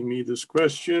asking me this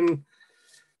question.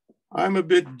 I'm a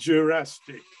bit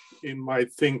Jurassic in my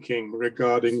thinking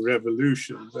regarding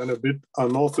revolutions and a bit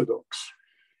unorthodox.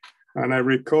 And I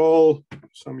recall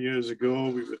some years ago,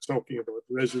 we were talking about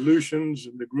resolutions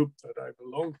in the group that I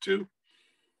belong to.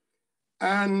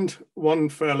 And one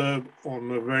fellow on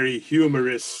a very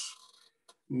humorous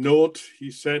note,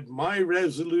 he said, my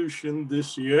resolution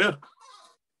this year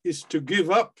is to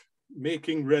give up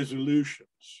making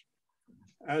resolutions.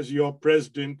 As your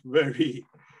president very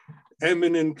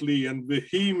eminently and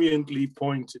vehemently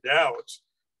pointed out,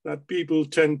 that people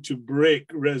tend to break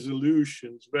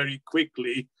resolutions very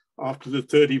quickly after the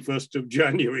 31st of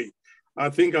January.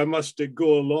 I think I must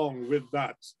go along with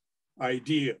that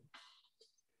idea.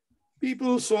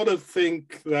 People sort of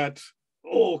think that,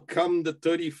 oh, come the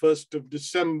 31st of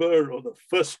December or the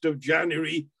 1st of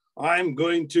January, I'm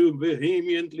going to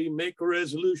vehemently make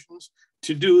resolutions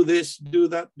to do this, do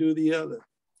that, do the other.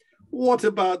 What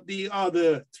about the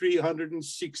other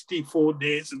 364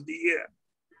 days of the year?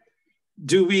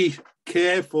 Do we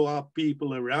care for our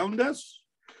people around us?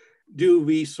 Do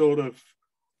we sort of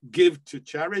give to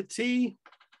charity?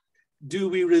 Do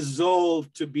we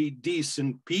resolve to be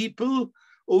decent people?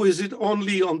 Or is it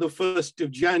only on the 1st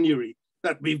of January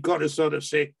that we've got to sort of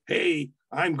say, hey,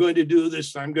 I'm going to do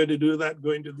this, I'm going to do that,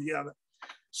 going to the other?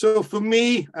 So for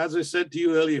me, as I said to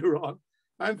you earlier on,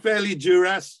 I'm fairly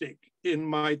Jurassic in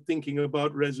my thinking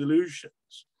about resolutions.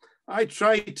 I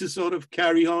try to sort of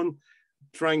carry on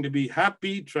trying to be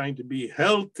happy, trying to be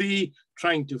healthy,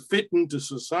 trying to fit into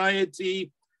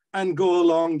society, and go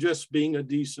along just being a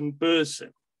decent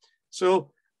person.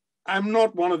 So I'm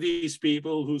not one of these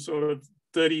people who sort of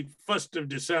 31st of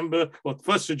December or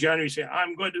 1st of January say,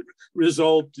 I'm going to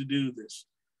resolve to do this.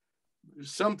 If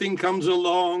something comes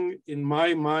along in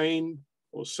my mind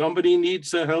or somebody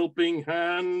needs a helping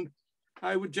hand,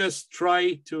 I would just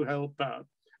try to help out.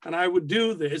 And I would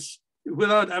do this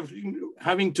without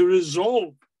having to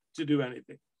resolve to do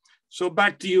anything. So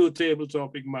back to you, Table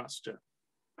Topic Master.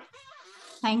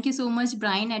 Thank you so much,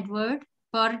 Brian Edward,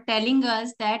 for telling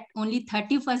us that only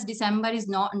 31st December is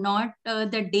not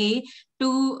the day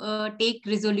to take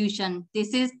resolution.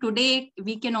 This is today,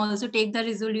 we can also take the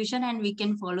resolution and we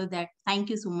can follow that. Thank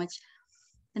you so much.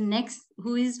 The next,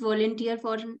 who is volunteer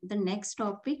for the next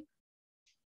topic?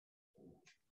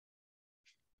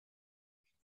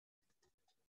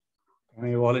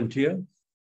 Can I volunteer?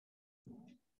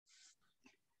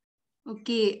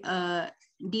 Okay,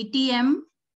 DTM.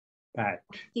 Pat.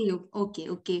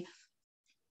 Okay.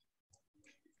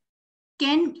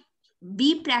 Can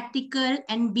be practical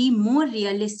and be more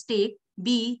realistic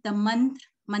be the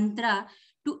mantra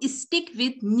to stick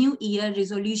with New Year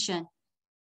resolution?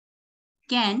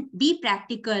 Can be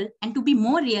practical and to be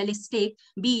more realistic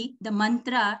be the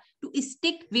mantra to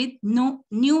stick with new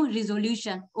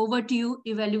resolution? Over to you,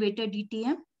 Evaluator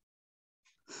DTM.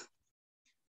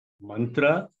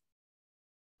 Mantra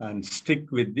and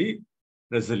stick with the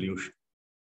resolution.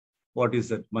 What is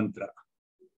that mantra?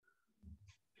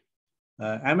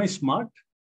 Am I smart?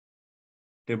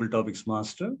 Table Topics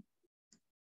Master.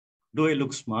 Do I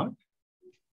look smart?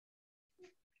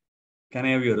 Can I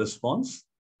have your response?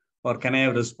 Or can I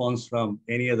have response from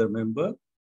any other member?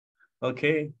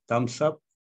 Okay, thumbs up.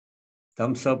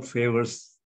 Thumbs up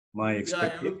favors my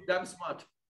expectation. Yeah, you look damn smart.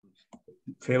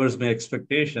 Favors my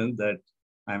expectation that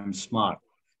I'm smart.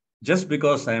 Just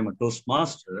because I am a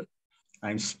Toastmaster,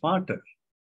 I'm smarter.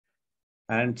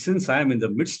 And since I'm in the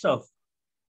midst of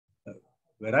a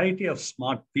variety of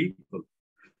smart people,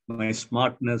 my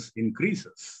smartness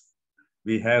increases.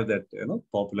 We have that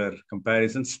popular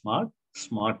comparison, smart,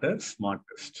 smarter,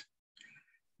 smartest.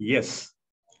 Yes.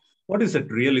 What is that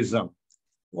realism?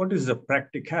 What is the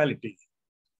practicality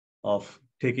of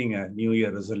taking a New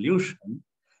Year resolution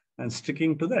and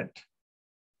sticking to that?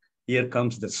 Here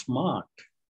comes the smart.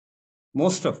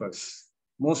 Most of us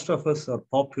are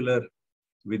popular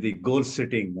with the goal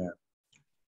setting.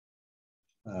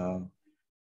 You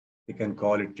can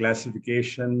call it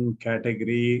classification,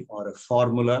 category, or a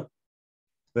formula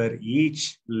where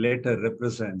each letter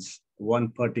represents one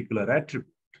particular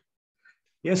attribute.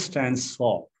 S stands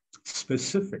for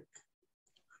specific.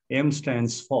 M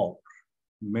stands for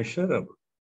measurable,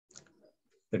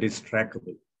 that is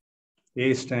trackable.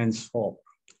 A stands for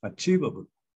achievable.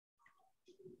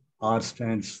 R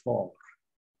stands for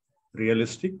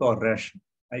realistic or rational.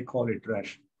 I call it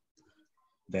rational.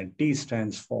 Then T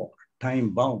stands for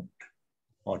time-bound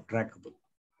or trackable.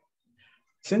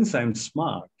 Since I'm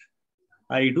smart,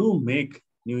 I do make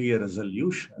New Year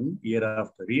resolution year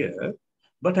after year,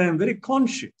 but I am very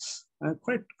conscious. I'm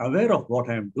quite aware of what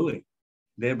I'm doing.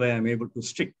 Thereby, I'm able to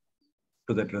stick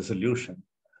to that resolution.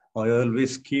 I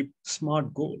always keep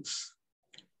smart goals.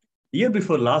 Year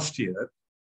before last year,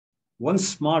 one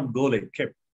smart goal I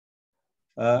kept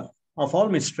of all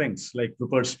my strengths, like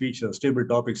prepared speeches, table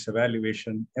topics,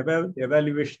 evaluation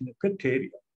criteria.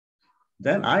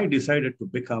 Then I decided to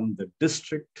become the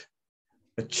district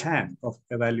champ of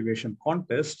evaluation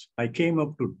contest. I came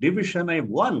up to division, I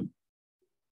won.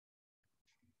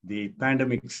 The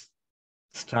pandemic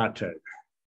started.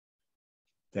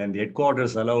 Then the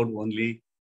headquarters allowed only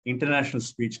international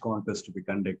speech contest to be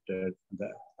conducted. The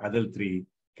other three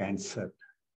canceled.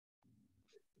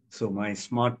 So my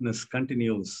smartness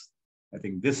continues. I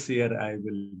think this year I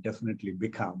will definitely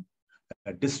become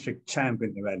a district champ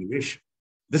in evaluation.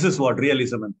 This is what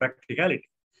realism and practicality.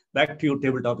 Back to you,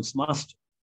 Table Topics Master.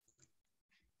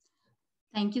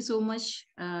 Thank you so much,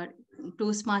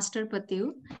 Toastmaster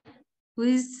Patel. Who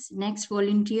is next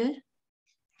volunteer?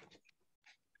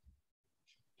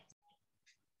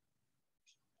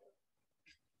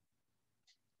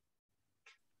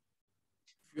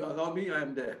 If you allow me, I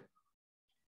am there.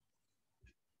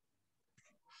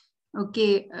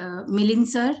 Okay, Milind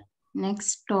sir,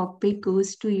 next topic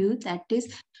goes to you. That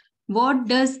is, what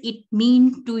does it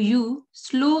mean to you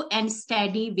slow and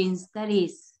steady wins the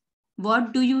race?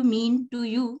 What do you mean to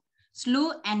you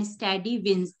slow and steady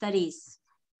wins the race?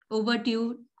 Over to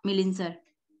you, Milind sir.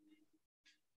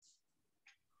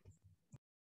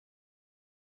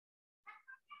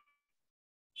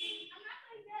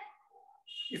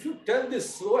 if you tell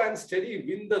this slow and steady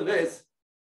win the race,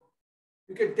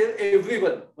 you can tell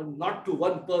everyone, but not to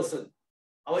one person.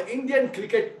 Our Indian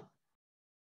cricketer,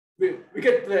 the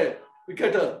wicket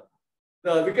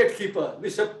keeper,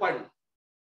 Rishabh Pant,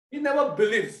 he never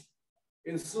believes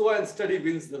in slow and steady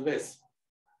wins the race.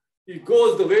 He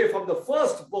goes the way from the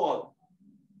first ball,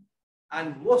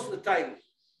 and most of the time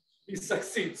he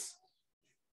succeeds.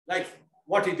 Like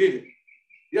what he did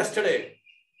yesterday.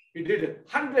 He did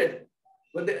 100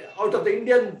 when out of the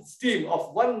Indian team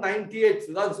of 198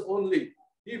 runs only,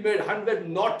 he made 100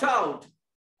 not out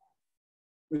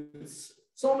with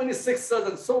so many sixers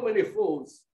and so many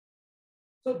fours.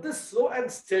 So this slow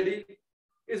and steady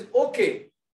is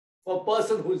okay for a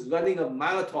person who is running a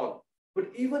marathon. But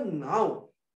even now,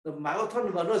 the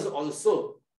marathon runners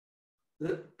also,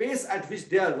 the pace at which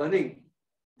they are running,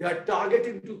 they are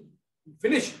targeting to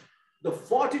finish the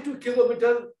 42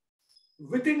 kilometer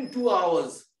within 2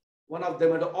 hours. One of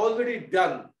them had already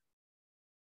done.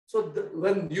 So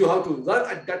when you have to run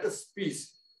at that speed,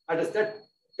 at that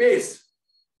pace,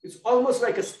 it's almost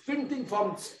like a sprinting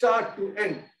from start to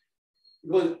end.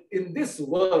 Because in this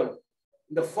world,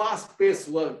 in the fast-paced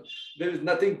world, there is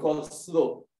nothing called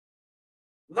slow.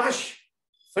 Rush,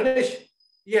 finish,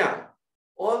 yeah.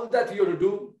 All that you have to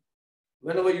do,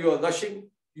 whenever you are rushing,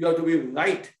 you have to be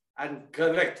right and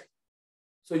correct.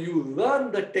 So you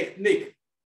learn the technique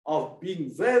of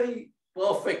being very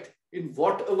perfect in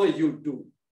whatever you do.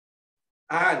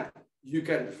 And you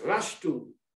can rush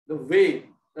to the way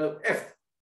the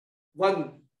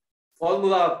F1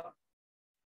 Formula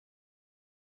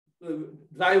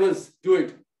drivers do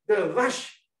it. They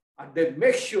rush and they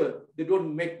make sure they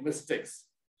don't make mistakes.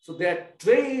 So they are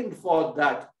trained for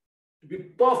that, to be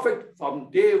perfect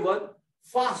from day one,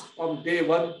 fast from day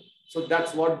one. So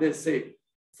that's what they say.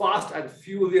 Fast and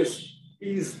furious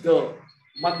is the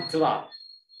mantra,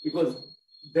 because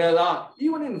there are,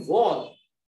 even in war,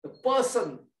 the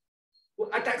person who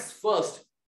attacks first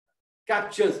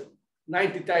captures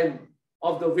 90 times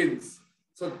of the wins.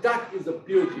 So that is the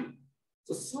beauty.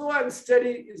 So slow and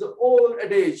steady is an old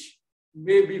adage,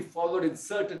 may be followed in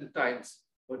certain times,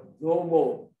 but no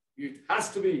more. It has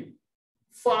to be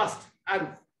fast and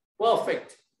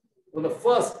perfect for the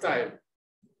first time.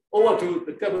 Over to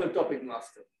the table topic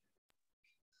master.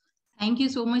 Thank you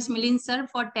so much, Milind sir,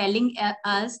 for telling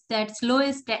us that slow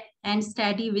and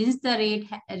steady wins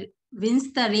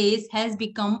the race has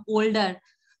become older.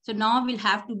 So now we'll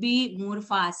have to be more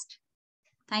fast.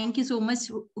 Thank you so much.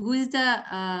 Who is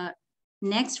the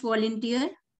next volunteer?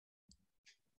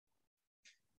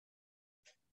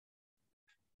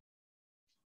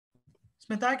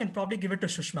 Smita, I can probably give it to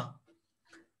Shushma.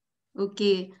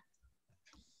 Okay.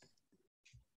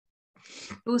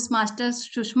 Toastmasters,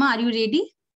 Shushma, are you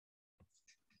ready?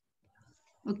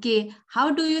 Okay.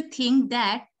 How do you think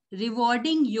that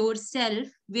rewarding yourself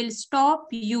will stop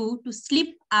you to slip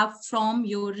up from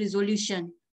your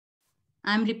resolution?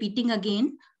 I'm repeating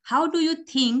again. How do you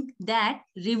think that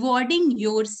rewarding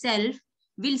yourself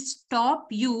will stop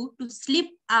you to slip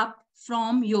up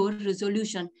from your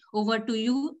resolution? Over to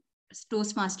you,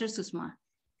 Toastmaster Susma.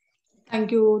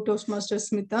 Thank you, Toastmaster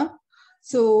Smita.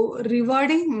 So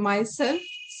rewarding myself,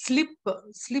 slip,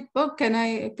 can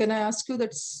I ask you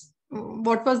that's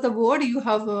what was the word you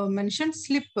have mentioned?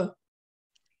 Slip.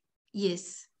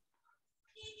 Yes.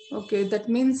 Okay, that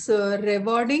means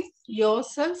rewarding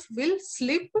yourself will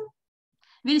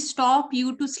stop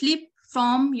you to slip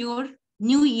from your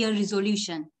New Year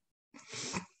resolution.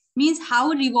 Means how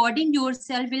rewarding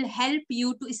yourself will help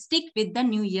you to stick with the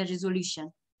New Year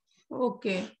resolution.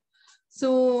 Okay.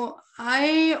 So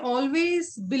I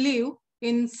always believe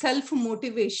in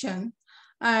self-motivation,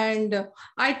 and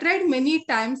I tried many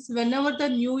times whenever the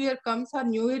New Year comes or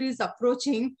New Year is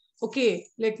approaching, okay,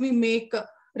 let me make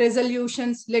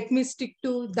resolutions, let me stick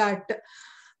to that.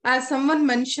 As someone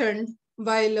mentioned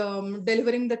while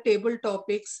delivering the table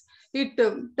topics, it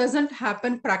doesn't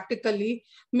happen practically.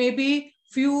 Maybe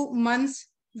few months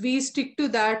we stick to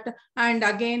that and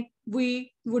again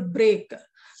we would break.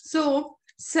 So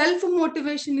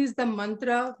self-motivation is the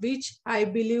mantra which I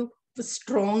believe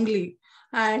strongly.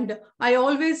 And I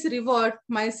always reward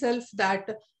myself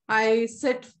that I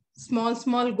set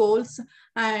small goals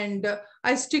and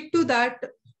I stick to that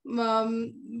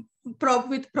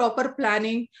with proper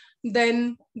planning,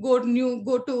 then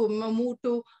move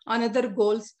to another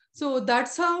goals. So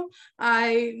that's how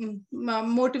I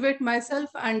motivate myself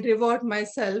and reward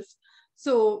myself.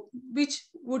 So which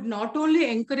would not only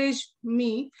encourage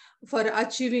me for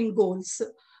achieving goals.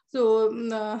 So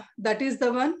that is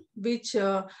the one which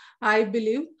I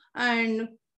believe. And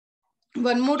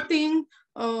one more thing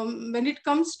when it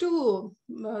comes to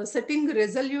setting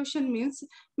resolution means,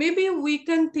 maybe we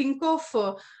can think of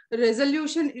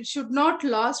resolution. It should not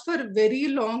last for a very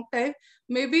long time.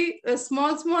 Maybe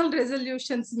small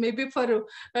resolutions, maybe for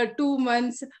 2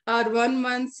 months or 1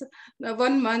 month,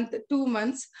 1 month, 2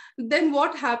 months. Then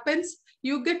what happens?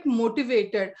 You get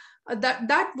motivated.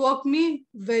 That worked me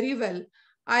very well.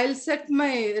 I'll set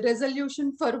my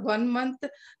resolution for 1 month.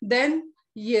 Then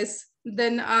yes,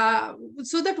 then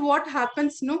so that what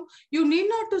happens, no, you need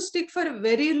not to stick for a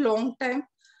very long time.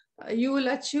 You will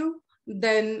achieve.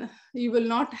 Then you will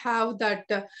not have that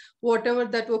whatever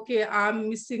that, okay, I'm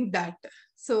missing that.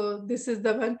 So this is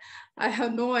the one. I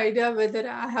have no idea whether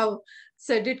I have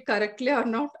said it correctly or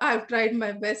not. I've tried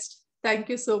my best. Thank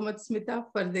you so much, Smita,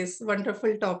 for this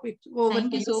wonderful topic.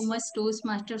 Thank you so much,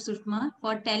 Toastmaster Sushma,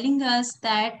 for telling us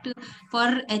that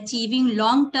for achieving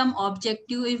long-term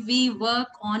objective, if we work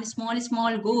on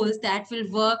small goals, that will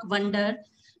work wonder,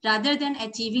 rather than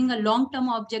achieving a long-term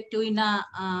objective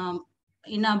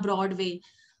in a broad way.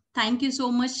 Thank you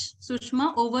so much,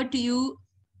 Sushma. Over to you,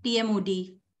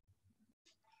 TMOD.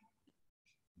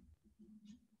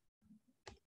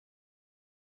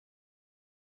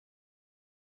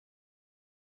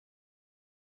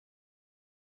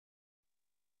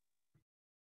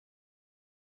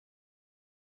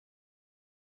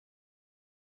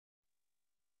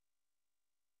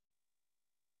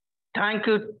 Thank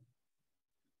you,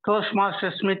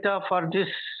 Toastmaster Smita, for this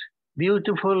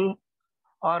beautiful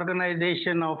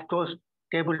organization of Toast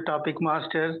Table Topic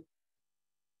Masters,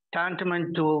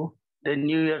 tantamount to the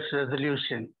New Year's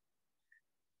resolution.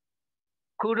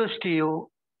 Kudos to you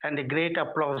and a great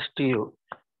applause to you.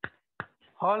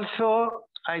 Also,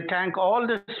 I thank all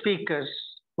the speakers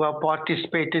who have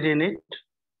participated in it,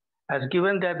 has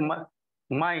given their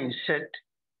mindset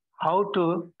how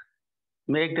to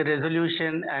make the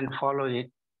resolution and follow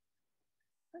it.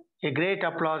 A great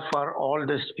applause for all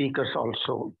the speakers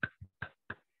also.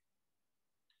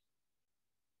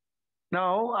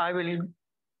 Now I will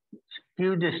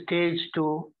give the stage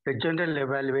to the general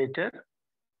evaluator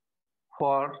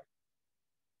for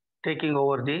taking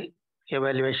over the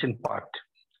evaluation part.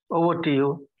 Over to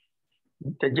you,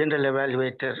 the general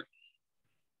evaluator,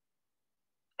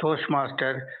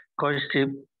 Toastmaster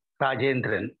Kaustubh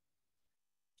Rajendran.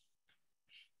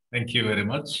 Thank you very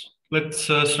much. Let's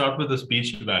start with the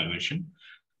speech evaluation.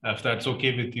 If that's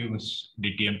okay with you, Ms.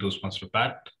 DTM Toastmaster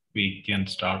Pat, we can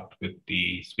start with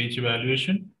the speech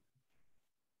evaluation.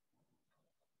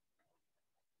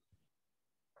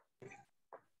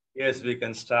 Yes, we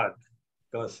can start,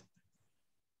 because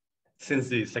since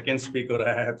the second speaker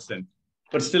I absent,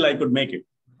 but still I could make it.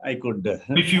 I could.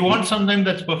 If you want sometime,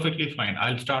 that's perfectly fine.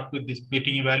 I'll start with this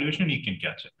meeting evaluation. You can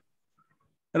catch it.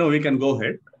 No, we can go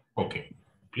ahead. Okay,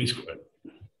 please go ahead.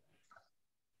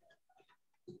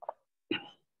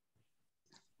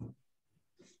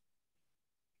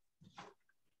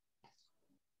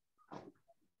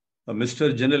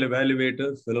 Mr. General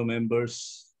Evaluator, fellow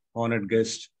members, honored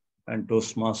guest, and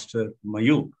Toastmaster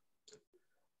Mayur,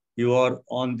 you are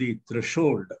on the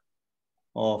threshold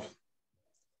of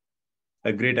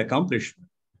a great accomplishment.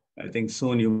 I think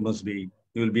soon you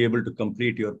will be able to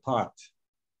complete your path.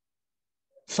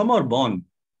 Some are born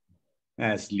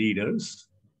as leaders,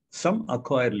 some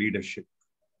acquire leadership,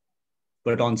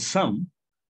 but on some,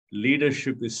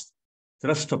 leadership is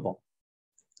thrust upon.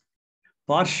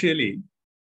 Partially,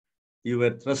 you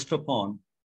were thrust upon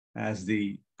as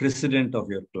the president of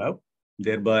your club.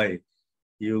 Thereby,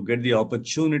 you get the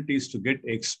opportunities to get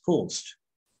exposed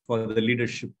for the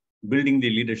leadership, building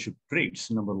the leadership traits,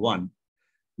 number one.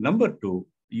 Number two,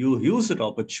 you use that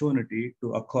opportunity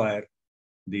to acquire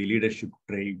the leadership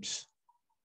traits,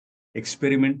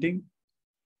 experimenting,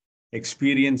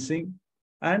 experiencing,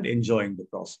 and enjoying the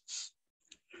process.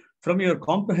 From your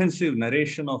comprehensive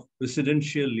narration of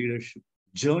presidential leadership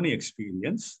journey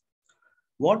experience,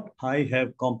 what I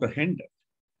have comprehended,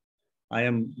 I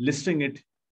am listing it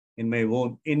in my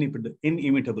own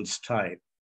inimitable style.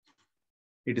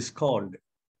 It is called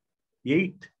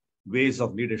 8 Ways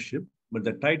of Leadership, but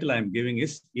the title I'm giving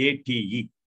is ATE,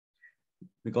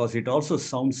 because it also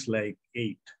sounds like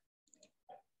 8.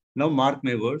 Now mark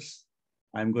my words,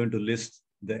 I'm going to list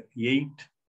the 8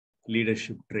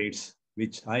 leadership traits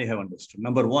which I have understood.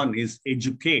 Number 1 is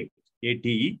educate,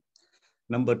 ATE.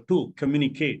 Number 2,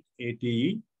 communicate,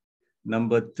 ATE.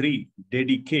 Number 3,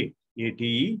 dedicate,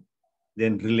 ATE.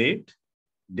 Then relate,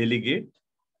 delegate,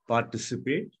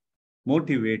 participate,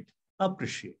 motivate,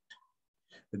 appreciate.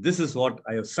 This is what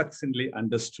I have succinctly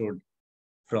understood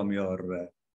from your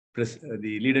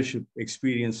the leadership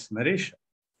experience narration.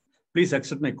 Please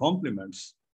accept my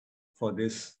compliments for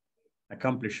this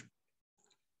accomplishment.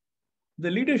 The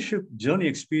leadership journey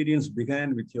experience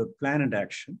began with your plan and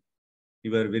action. You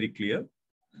were very clear.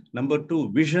 Number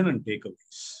 2, vision and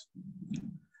takeaways.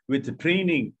 With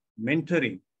training,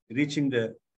 mentoring, reaching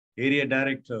the area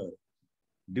director,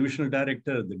 divisional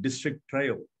director, the district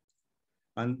trio,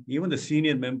 and even the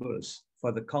senior members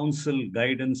for the council,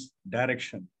 guidance,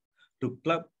 direction to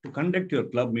conduct your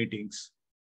club meetings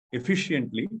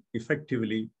efficiently,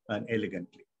 effectively, and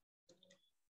elegantly.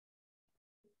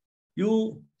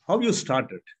 How you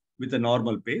started with a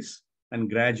normal pace, and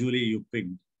gradually you picked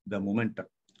the momentum.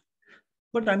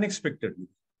 But unexpectedly,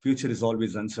 future is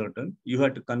always uncertain. You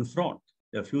had to confront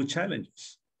a few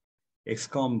challenges.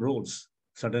 XCOM roles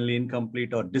suddenly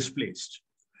incomplete or displaced.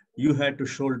 You had to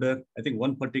shoulder, I think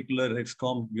one particular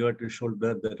XCOM, you had to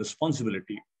shoulder the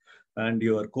responsibility, and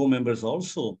your co-members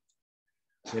also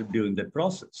helped you in that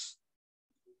process.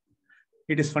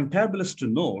 It is fantabulous to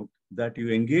note that you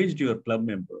engaged your club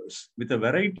members with a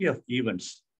variety of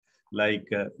events like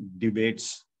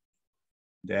debates,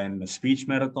 then speech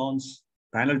marathons,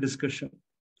 panel discussion,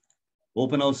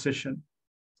 open house session,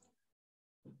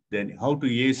 then how to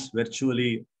ace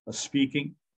virtually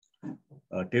speaking,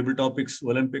 table topics,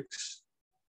 Olympics,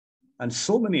 and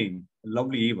so many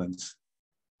lovely events.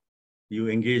 You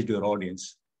engaged your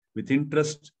audience with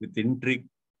interest, with intrigue,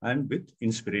 and with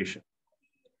inspiration.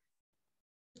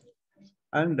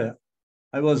 And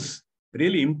I was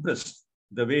really impressed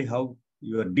the way how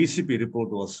your DCP report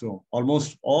was shown.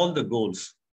 Almost all the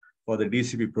goals for the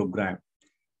DCP program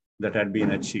that had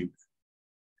been achieved.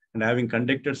 And having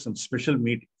conducted some special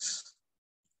meetings.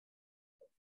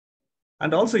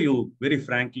 And also you very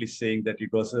frankly saying that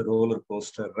it was a roller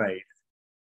coaster ride.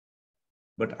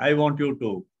 But I want you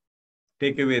to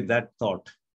take away that thought,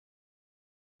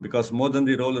 because more than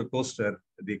the roller coaster,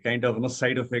 the kind of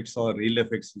side effects or real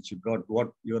effects which you got, what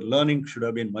your learning should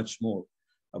have been much more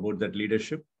about that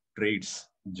leadership traits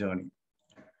journey.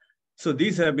 So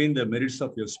these have been the merits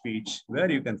of your speech where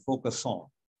you can focus on.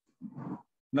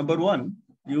 Number 1,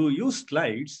 you used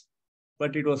slides,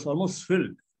 but it was almost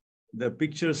filled. The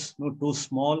pictures too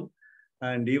small,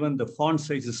 and even the font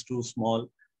size is too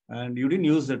small, and you didn't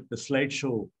use the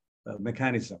slideshow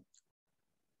mechanism.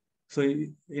 So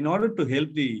in order to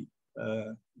help the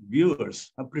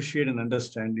viewers appreciate and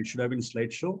understand, it should have been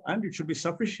slideshow, and it should be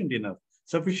sufficient enough,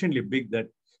 sufficiently big that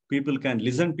people can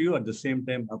listen to you at the same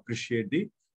time appreciate the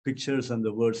pictures and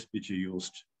the words which you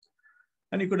used.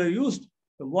 And you could have used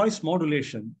voice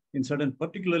modulation in certain,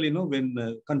 particularly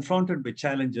when confronted by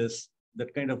challenges,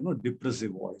 that kind of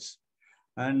depressive voice.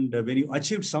 And when you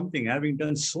achieved something, having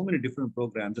done so many different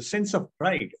programs, the sense of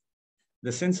pride,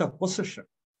 the sense of possession,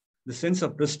 the sense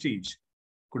of prestige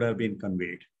could have been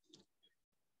conveyed.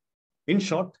 In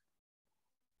short,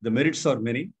 the merits are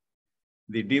many,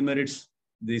 the demerits,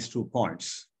 these 2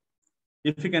 points.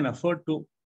 If you can afford to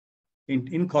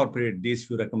incorporate these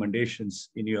few recommendations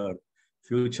in your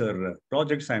future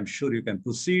projects, I'm sure you can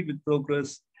proceed with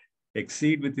progress,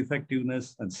 exceed with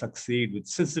effectiveness, and succeed with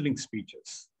sizzling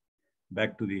speeches.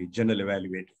 Back to the general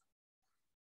evaluator.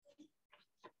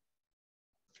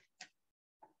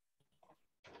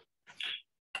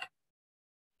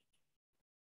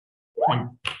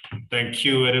 Thank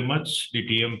you very much,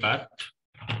 DTM Pat.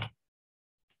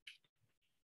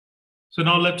 So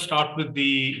now let's start with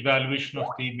the evaluation of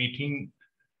the meeting.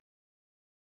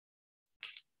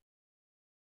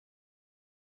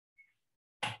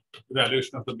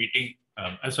 Evaluation of the meeting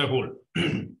as a whole.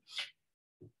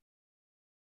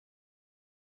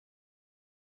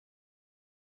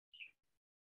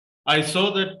 I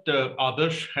saw that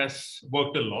Adarsh has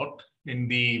worked a lot in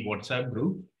the WhatsApp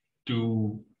group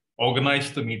to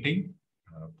organize the meeting,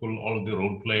 pull all the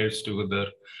role players together.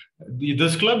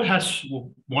 This club has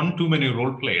one too many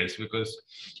role players because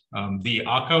the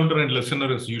counter and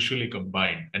listener is usually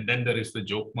combined, and then there is the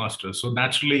joke master. So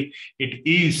naturally, it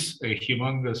is a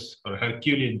humongous or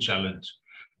Herculean challenge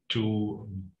to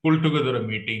pull together a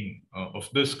meeting of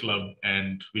this club,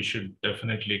 and we should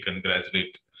definitely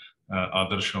congratulate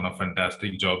Adarsh on a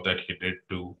fantastic job that he did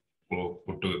to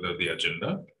put together the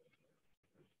agenda.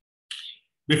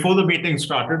 Before the meeting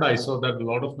started, I saw that a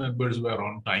lot of members were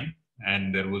on time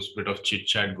and there was a bit of chit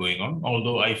chat going on,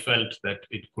 although I felt that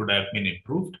it could have been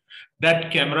improved.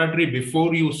 That camaraderie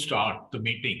before you start the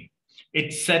meeting,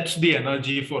 it sets the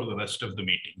energy for the rest of the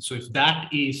meeting. So if that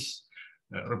is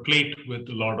replete with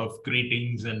a lot of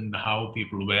greetings and how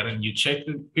people were, and you check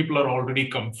that people are already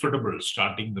comfortable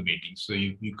starting the meeting. So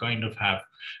you kind of have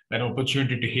an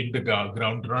opportunity to hit the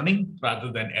ground running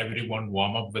rather than everyone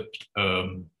warm up with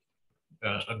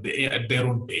at their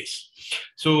own pace.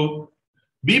 So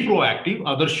be proactive.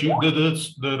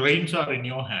 The reins are in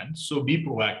your hands. So be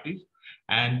proactive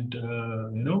and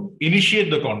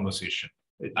initiate the conversation.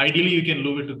 Ideally, you can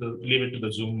leave it to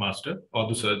the Zoom master or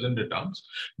the surgeon at arms.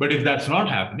 But if that's not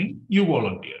happening, you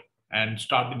volunteer and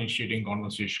start initiating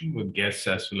conversation with guests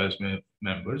as well as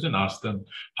members, and ask them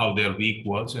how their week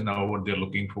was and what they're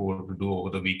looking forward to do over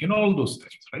the week and all those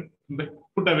things, right? But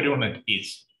put everyone at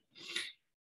ease.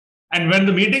 And when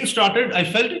the meeting started, I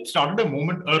felt it started a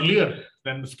moment earlier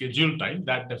than the scheduled time.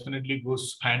 That definitely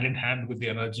goes hand in hand with the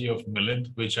energy of Milind,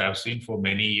 which I've seen for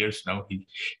many years now.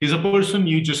 He's a person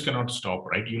you just cannot stop,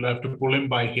 right? You'll have to pull him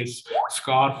by his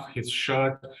scarf, his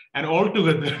shirt, and all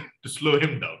together to slow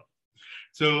him down.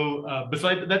 So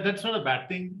besides that, that's not a bad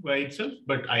thing by itself,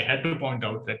 but I had to point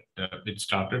out that it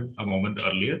started a moment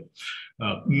earlier.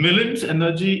 Milind's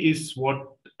energy is what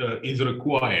is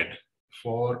required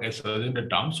for a surgeon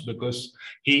at arms, because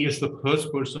he is the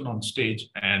first person on stage,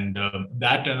 and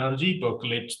that energy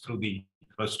percolates through the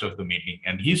rest of the meeting,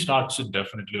 and he starts it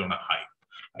definitely on a high.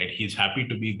 Right? He's happy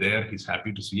to be there. He's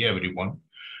happy to see everyone.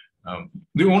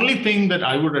 The only thing that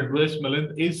I would advise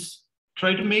Milind is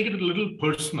try to make it a little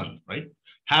personal, right?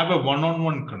 Have a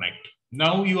one-on-one connect.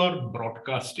 Now you are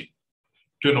broadcasting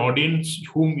to an audience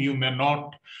whom you may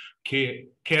not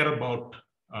care about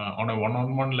on a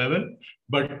one-on-one level.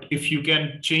 But if you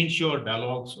can change your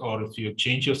dialogues, or if you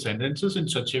change your sentences in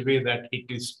such a way that it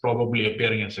is probably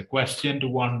appearing as a question to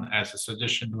one, as a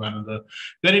suggestion to another,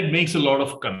 then it makes a lot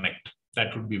of connect.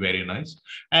 That would be very nice.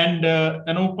 And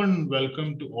an open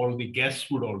welcome to all the guests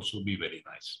would also be very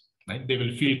nice. Right? They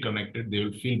will feel connected. They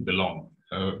will feel belong.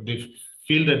 They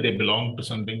feel that they belong to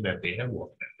something that they have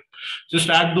worked into. Just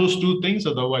add those two things,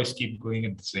 otherwise keep going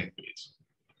at the same pace.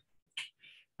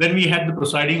 Then we had the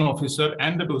presiding officer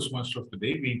and the Toastmaster of the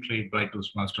day, being played by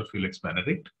Toastmaster Felix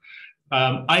Benedict.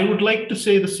 I would like to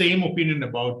say the same opinion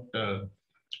about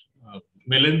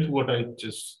Milind, what I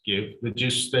just gave, which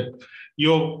is that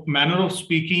your manner of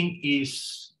speaking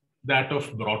is that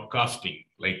of broadcasting,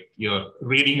 like you're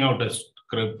reading out a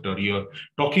script or you're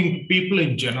talking to people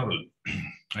in general,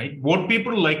 right? What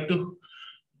people like to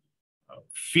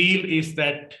feel is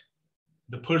that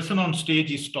the person on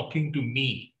stage is talking to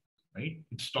me. Right?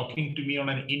 It's talking to me on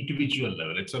an individual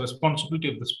level. It's a responsibility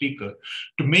of the speaker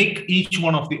to make each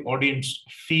one of the audience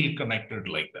feel connected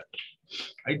like that.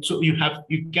 Right? So you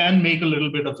can make a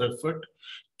little bit of effort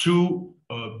to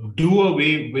do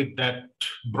away with that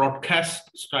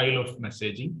broadcast style of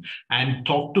messaging and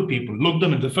talk to people. Look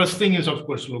them in. The first thing is, of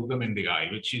course, look them in the eye,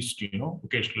 which is to,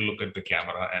 occasionally look at the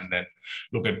camera and then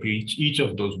look at each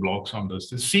of those blocks on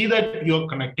this. See that you're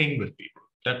connecting with people.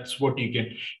 That's what you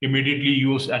can immediately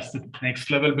use as the next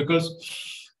level,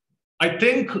 because I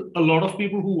think a lot of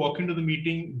people who walk into the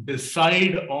meeting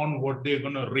decide on what they're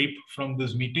going to reap from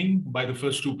this meeting by the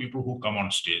first two people who come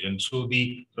on stage. And so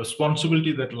the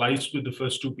responsibility that lies with the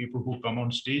first two people who come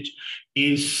on stage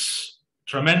is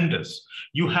tremendous.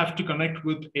 You have to connect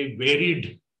with a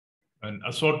varied and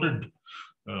assorted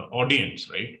audience,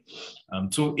 right?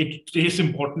 So it is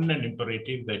important and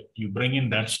imperative that you bring in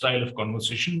that style of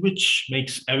conversation, which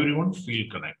makes everyone feel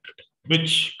connected,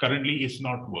 which currently is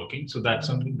not working. So that's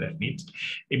something that needs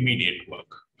immediate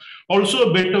work. Also,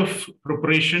 a bit of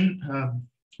preparation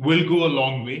will go a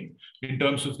long way in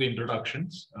terms of the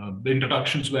introductions. The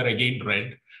introductions were again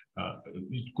read.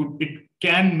 It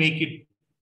can make it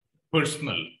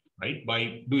personal, right?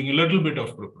 By doing a little bit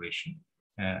of preparation.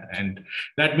 And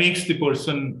that makes the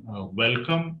person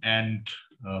welcome and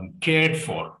cared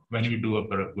for when you do a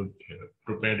good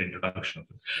prepared introduction.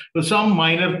 So some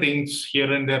minor things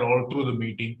here and there all through the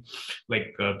meeting,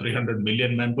 like 300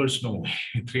 million members, no,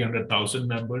 300,000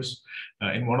 members.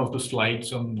 In one of the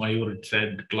slides on Mayur, it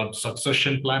said club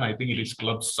succession plan. I think it is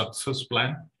club success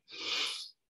plan.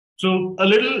 So a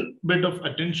little bit of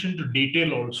attention to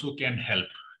detail also can help,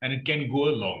 and it can go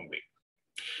a long way.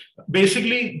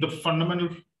 Basically, the fundamental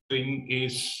thing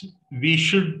is we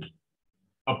should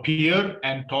appear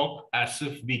and talk as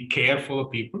if we care for the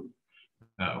people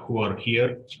who are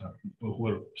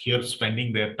here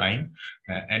spending their time,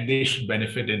 and they should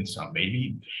benefit in some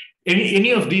way. Maybe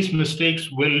any of these mistakes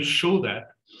will show that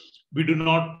we do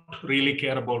not really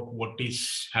care about what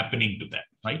is happening to them,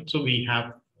 right? So we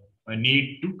have a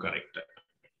need to correct that.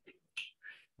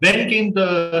 Then came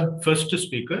the first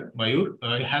speaker, Mayur.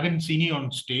 I haven't seen you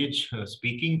on stage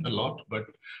speaking a lot, but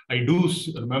I do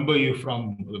remember you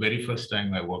from the very first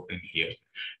time I walked in here.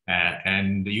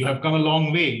 And you have come a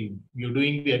long way. You're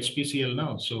doing the HPCL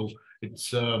now. So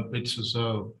it's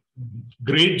a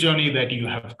great journey that you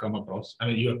have come across. I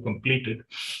mean, you have completed.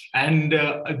 And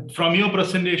from your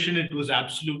presentation, it was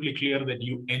absolutely clear that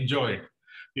you enjoyed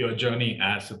your journey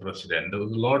as a president. There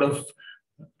was a lot of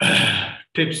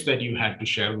tips that you had to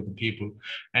share with the people,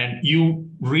 and you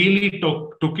really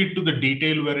took it to the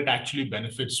detail where it actually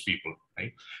benefits people,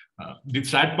 right? The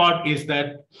sad part is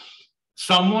that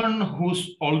someone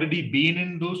who's already been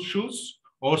in those shoes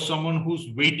or someone who's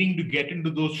waiting to get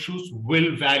into those shoes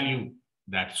will value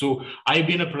that. So I've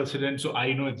been a president, so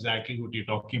I know exactly what you're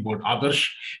talking about. Adarsh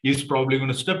is probably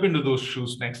going to step into those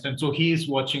shoes next, and so he is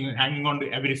watching and hanging on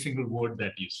to every single word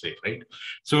that you say, right?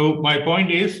 So my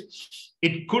point is,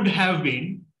 it could have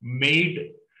been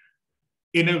made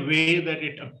in a way that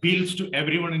it appeals to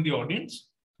everyone in the audience,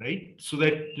 right? So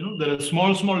that, you know, there are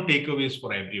small takeaways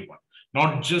for everyone,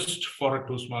 not just for a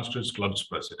Toastmasters Club's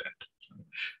president.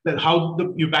 That how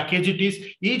you package it is,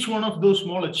 each one of those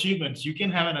small achievements, you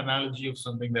can have an analogy of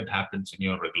something that happens in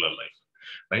your regular life,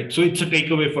 right? So it's a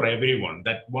takeaway for everyone.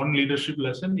 That one leadership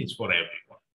lesson is for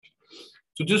everyone.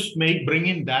 So just bring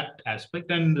in that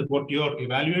aspect, and what your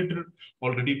evaluator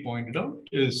already pointed out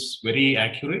is very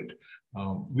accurate.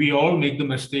 We all make the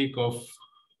mistake of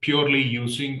purely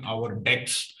using our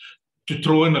decks to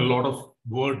throw in a lot of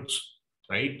words,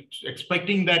 right?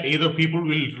 Expecting that either people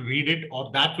will read it or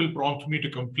that will prompt me to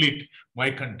complete my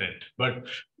content. But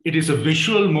it is a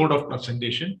visual mode of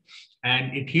presentation,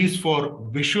 and it is for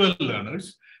visual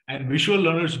learners, and visual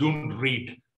learners don't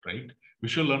read, right?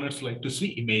 Visual learners like to see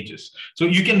images. So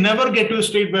you can never get to a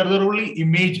state where there are only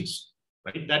images,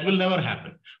 right? That will never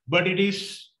happen. But it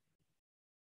is,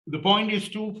 the point is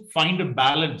to find a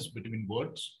balance between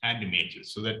words and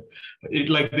images, so that it,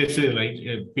 like they say, right,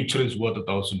 a picture is worth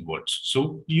 1,000 words.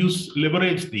 So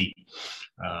leverage the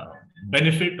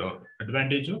benefit or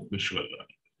advantage of visual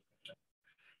learning.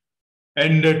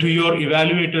 And to your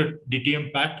evaluator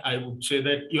DTM Pact, I would say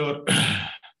that your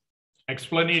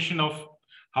explanation of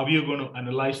how you're going to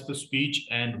analyze the speech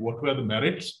and what were the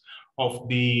merits of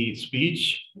the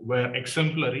speech were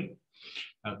exemplary.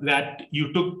 That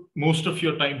you took most of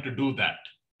your time to do that.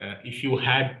 If you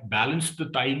had balanced the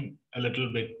time a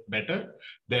little bit better,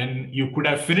 then you could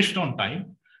have finished on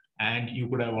time, and you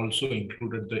could have also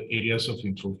included the areas of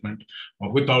improvement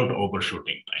without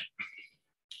overshooting time.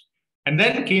 And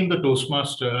then came the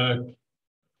Toastmaster,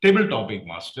 table topic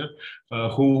master,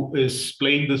 who is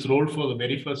playing this role for the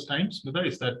very first time. Smita,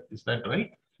 is that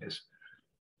right? Yes.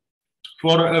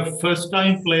 For a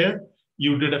first-time player,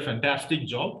 you did a fantastic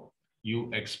job.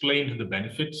 You explained the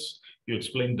benefits, you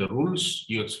explained the rules,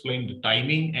 you explained the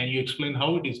timing, and you explained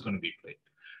how it is going to be played.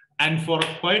 And for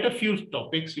quite a few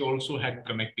topics, you also had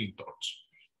connecting thoughts.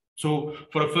 So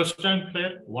for a first-time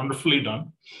player, wonderfully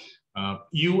done.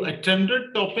 You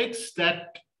attempted topics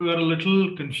that were a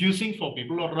little confusing for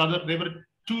people, or rather they were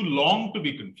too long to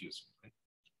be confusing.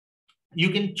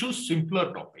 You can choose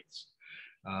simpler topics,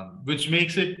 which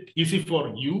makes it easy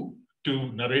for you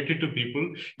to narrate it to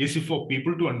people, easy for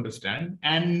people to understand,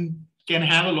 and can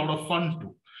have a lot of fun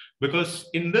too. Because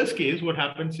in this case, what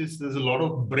happens is there's a lot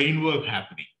of brain work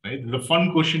happening, right? The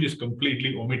fun question is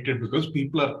completely omitted because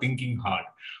people are thinking hard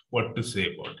what to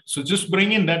say about it. So just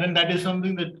bring in that, and that is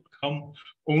something that comes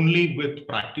only with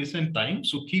practice and time.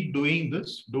 So keep doing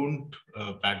this. Don't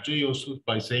badger yourself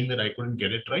by saying that I couldn't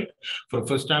get it right. For a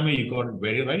first timer, you got it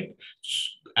very right.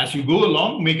 As you go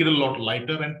along, make it a lot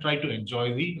lighter and try to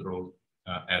enjoy the role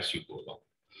as you go along.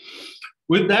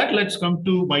 With that, let's come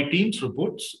to my team's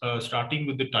reports, starting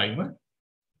with the timer.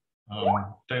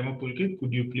 Timer Pulkit,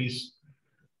 could you please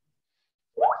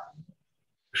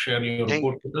share your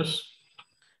report with us?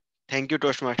 Thank you,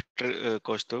 Toastmaster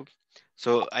Kaustubh.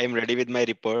 So I am ready with my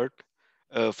report.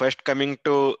 First, coming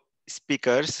to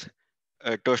speakers,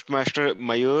 Toastmaster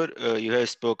Mayur, you have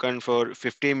spoken for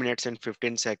 15 minutes and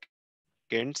 15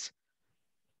 seconds.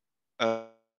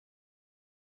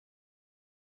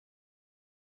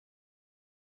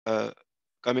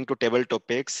 Coming to table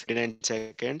topics, 29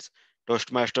 seconds.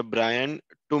 Toastmaster Brian,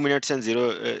 2 minutes and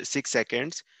 6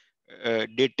 seconds.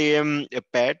 DTM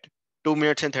Pat, 2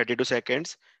 minutes and 32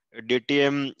 seconds.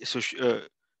 DTM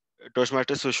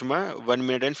Toastmaster Sushma, 1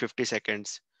 minute and 50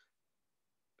 seconds.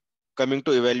 Coming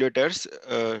to evaluators,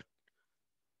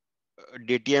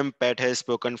 DTM Pat has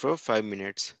spoken for 5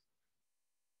 minutes.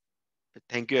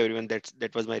 Thank you, everyone.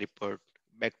 That was my report.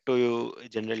 Back to you,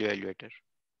 General Evaluator.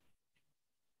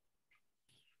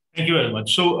 Thank you very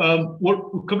much. So a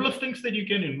couple of things that you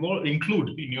can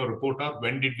include in your report are: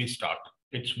 when did we start?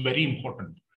 It's very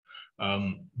important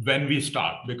when we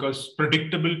start, because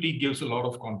predictability gives a lot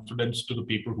of confidence to the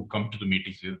people who come to the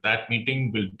meetings. That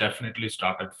meeting will definitely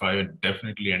start at 5 and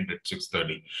definitely end at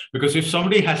 6:30. Because if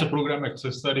somebody has a program at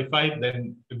 6:35,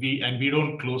 then we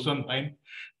don't close on time,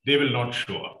 they will not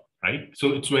show up. Right,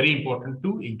 so it's very important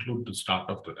to include the start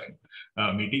of the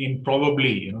time meeting, and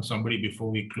probably somebody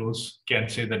before we close can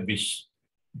say that we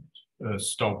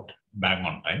stopped bang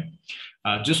on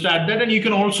time. Just add that, and you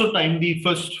can also time the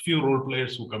first few role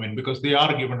players who come in, because they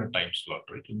are given a time slot,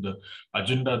 right? In the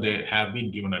agenda, they have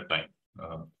been given a time.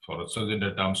 For a sergeant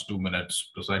at arms, 2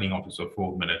 minutes, presiding officer,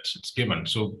 4 minutes, it's given.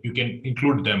 So you can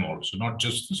include them also, not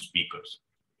just the speakers.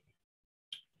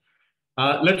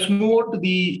 Let's move on to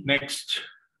the next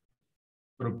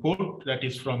report, that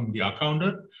is from the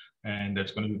accountant, and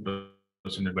that's going to be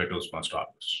presented by Toastmaster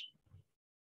Argus.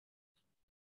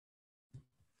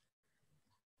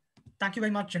 Thank you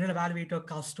very much, General Evaluator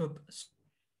Kaustubh.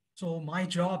 So my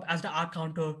job as the art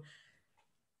counter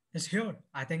is here.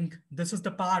 I think this is the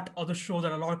part of the show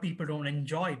that a lot of people don't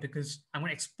enjoy, because I'm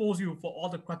going to expose you for all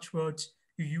the crutch words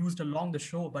you used along the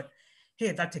show. But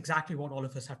hey, that's exactly what all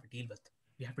of us have to deal with.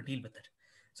 We have to deal with it.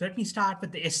 So let me start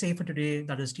with the essay for today.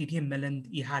 That is TTM Milind.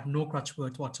 He had no crutch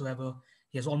words whatsoever.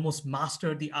 He has almost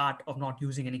mastered the art of not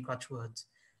using any crutch words.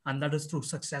 And that is through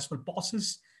successful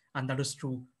bosses. And that is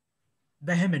through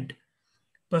vehement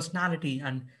personality,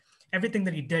 and everything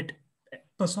that he did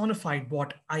personified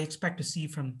what I expect to see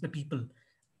from the people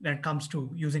when it comes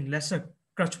to using lesser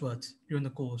crutch words during the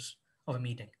course of a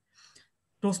meeting.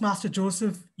 Toastmaster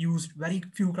Joseph used very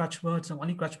few crutch words. The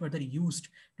only crutch word that he used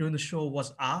during the show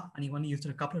was and he only used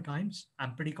it a couple of times.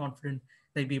 I'm pretty confident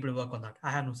they'll be able to work on that.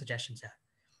 I have no suggestions there.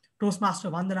 Toastmaster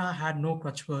Vandana had no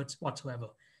crutch words whatsoever.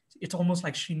 It's almost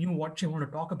like she knew what she wanted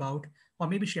to talk about, or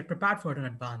maybe she had prepared for it in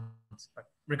advance. But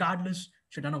regardless,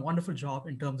 she had done a wonderful job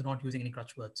in terms of not using any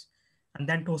crutch words. And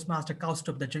then Toastmaster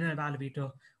Kaustubh, the general evaluator,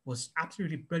 was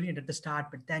absolutely brilliant at the start,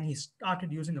 but then he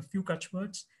started using a few crutch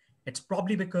words. It's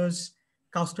probably because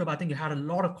Kaustubh, I think you had a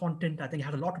lot of content. I think you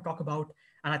had a lot to talk about,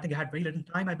 and I think you had very little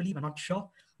time, I believe. I'm not sure,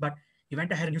 but he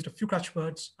went ahead and used a few crutch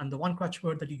words, and the one crutch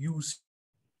word that he used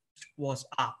was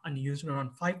and you used it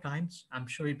around 5 times. I'm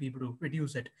sure you'd be able to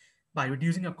reduce it by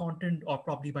reducing your content, or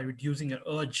probably by reducing your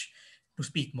urge to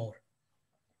speak more.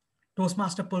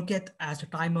 Toastmaster Pulkit, as a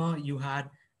timer, you had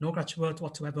no crutch words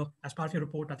whatsoever. As part of your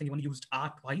report, I think you only used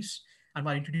twice. And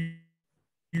by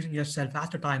introducing yourself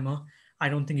as a timer, I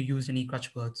don't think you used any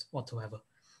crutch words whatsoever.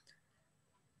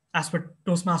 As for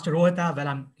Toastmaster Rohita, well,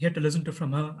 I'm here to listen to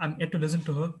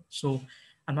her. So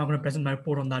I'm not going to present my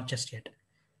report on that just yet.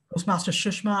 Toastmaster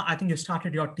Sushma, I think you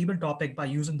started your table topic by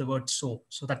using the word so.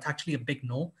 So that's actually a big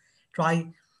no. Try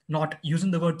not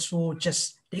using the word so.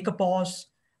 Just take a pause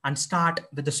and start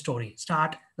with the story.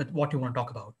 Start with what you want to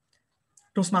talk about.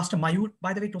 Toastmaster Mayur,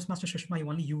 by the way, Toastmaster Sushma, you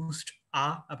only used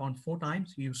about 4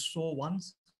 times. You used so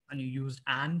once, and you used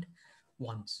and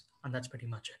once. And that's pretty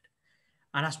much it.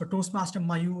 And as for Toastmaster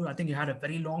Mayur, I think you had a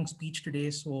very long speech today.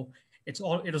 So it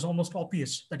was almost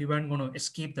obvious that you weren't going to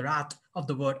escape the wrath of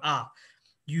the word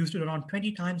You used it around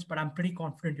 20 times, but I'm pretty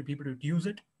confident you'll be able to use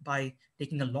it by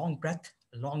taking a long breath.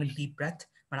 A long and deep breath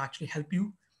might actually help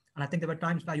you. And I think there were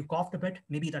times where you coughed a bit.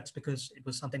 Maybe that's because it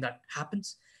was something that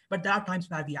happens. But there are times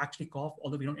where we actually cough,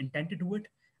 although we don't intend to do it.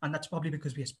 And that's probably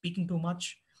because we are speaking too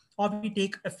much, or we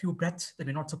take a few breaths that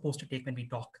we're not supposed to take when we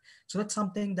talk. So that's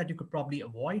something that you could probably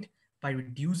avoid by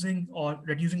reducing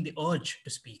the urge to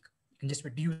speak. You can just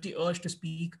reduce the urge to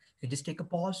speak. You can just take a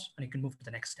pause, and you can move to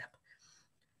the next step.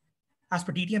 As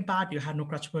for DTM Pat, you had no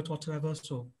crutch words whatsoever,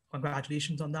 so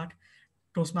congratulations on that.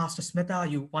 Toastmaster Smita,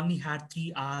 you only had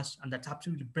 3 hours, and that's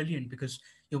absolutely brilliant because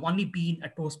you've only been a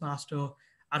Toastmaster,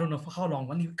 I don't know for how long,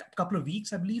 only a couple of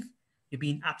weeks, I believe. You've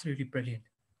been absolutely brilliant.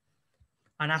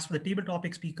 And as for the table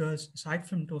topic speakers, aside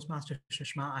from Toastmaster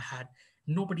Sushma, I had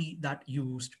nobody that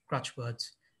used crutch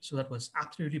words. So that was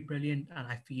absolutely brilliant, and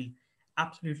I feel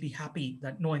absolutely happy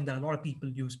that knowing that a lot of people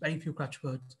use very few crutch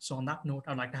words. So on that note,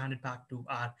 I'd like to hand it back to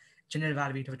our general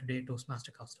evaluator today,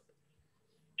 Toastmaster Kaustubh.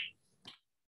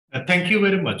 Thank you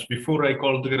very much. Before I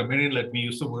call the grammarian, let me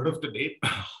use the word of the day.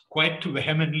 Quite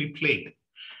vehemently played,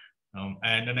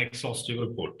 and an exhaustive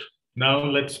report. Now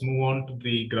let's move on to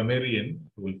the grammarian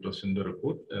who will present the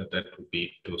report. That would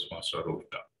be Toastmaster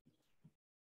Rohita.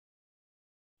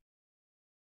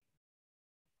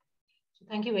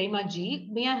 Thank you very much, G.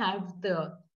 May I have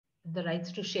the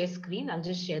rights to share screen? I'll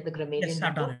just share the grammarian. Yes,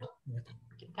 I've done it.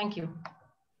 Okay, thank you.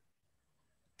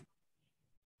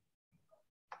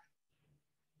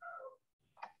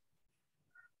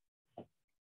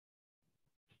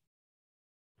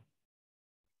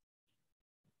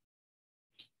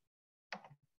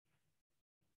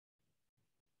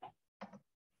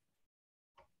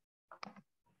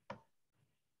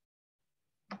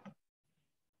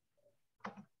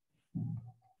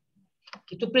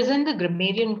 To present the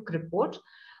grammarian report,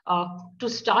 to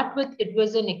start with, it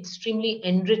was an extremely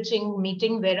enriching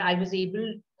meeting where I was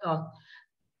able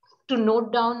to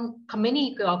note down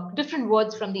many different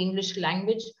words from the English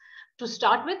language, to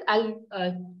start with, I'll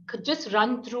just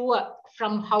run through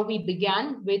from how we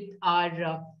began with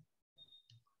our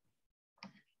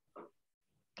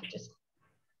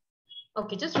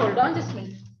just hold on just a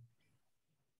minute.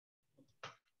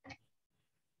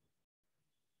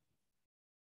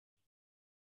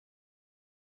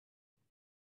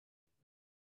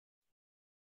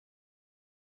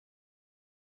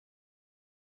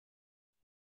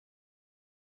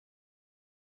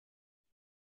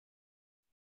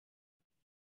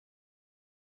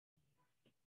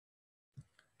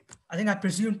 I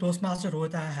presume Toastmaster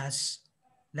Rohita has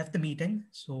left the meeting,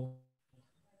 so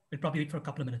we'll probably wait for a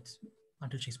couple of minutes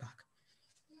until she's back.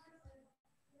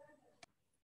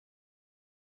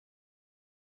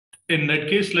 In that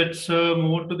case, let's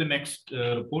move on to the next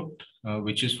report,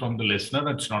 which is from the listener.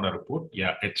 It's not a report.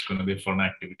 Yeah, it's going to be a fun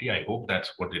activity. I hope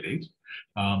that's what it is.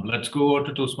 Let's go over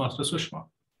to Toastmaster Sushma.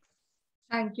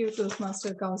 Thank you,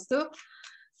 Toastmaster Kaustubh.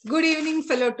 Good evening,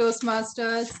 fellow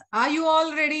Toastmasters. Are you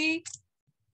all ready?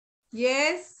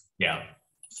 Yes? Yeah.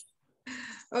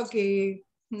 Okay,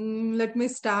 let me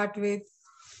start with,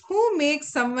 who makes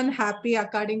someone happy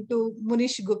according to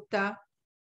Munish Gupta?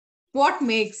 What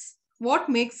makes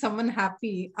someone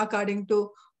happy according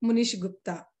to Munish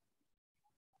Gupta?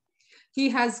 He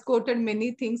has quoted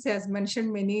many things, he has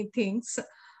mentioned many things.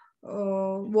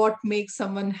 What makes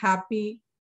someone happy?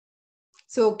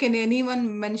 So can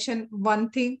anyone mention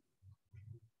one thing?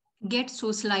 Get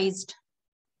socialized.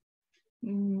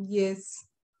 Yes.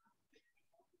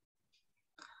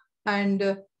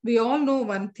 And we all know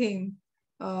one thing,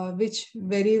 which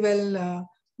very well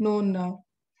known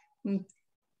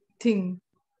thing.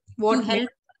 What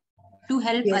to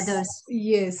help yes, others.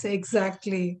 Yes,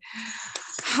 exactly.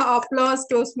 Applause,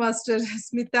 Toastmaster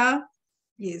Smita.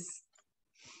 Yes.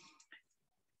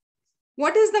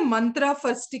 What is the mantra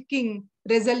for sticking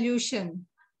resolution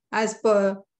as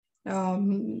per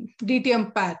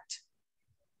DTM Pat?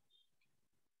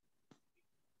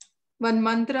 One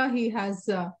mantra he has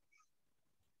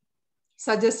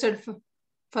suggested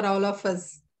for all of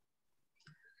us.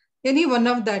 Any one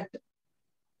of that?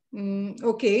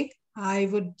 Okay, I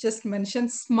would just mention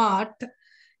SMART.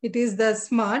 It is the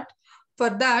SMART.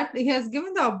 For that, he has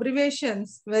given the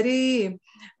abbreviations, very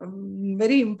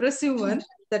impressive one.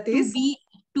 That is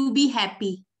to be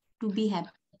happy. To be happy.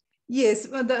 Yes,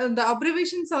 the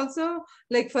abbreviations also,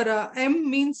 like for M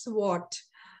means what,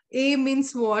 A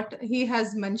means what, he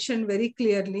has mentioned very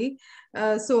clearly.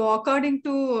 So according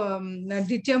to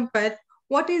DTM Pet,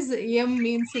 what is M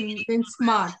means in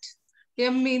SMART?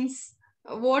 M means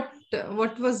what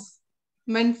was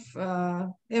meant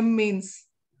M means?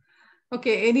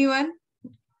 Okay, anyone?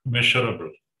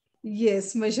 Measurable.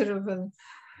 Yes, measurable.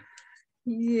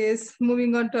 Yes,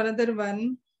 moving on to another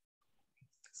one.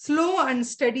 Slow and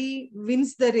steady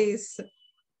wins the race.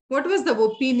 What was the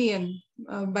opinion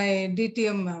by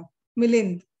DTM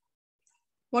Milind?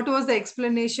 What was the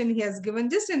explanation he has given?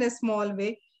 Just in a small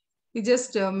way. He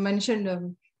just mentioned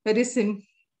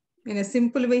in a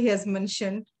simple way he has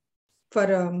mentioned for...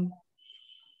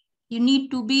 you need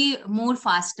to be more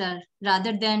faster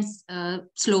rather than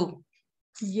slow.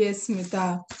 Yes,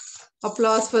 Smita.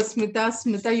 Applause for Smita.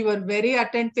 Smita, you are very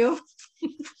attentive.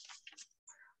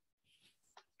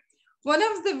 One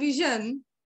of the vision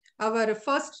our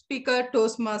first speaker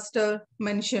Toastmaster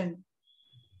mentioned.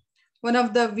 One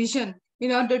of the vision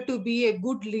in order to be a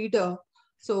good leader.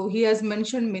 So he has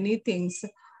mentioned many things.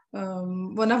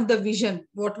 One of the vision,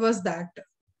 what was that?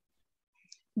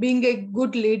 Being a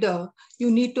good leader, you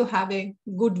need to have a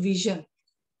good vision.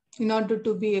 In order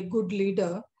to be a good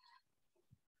leader.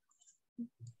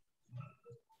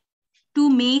 To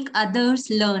make others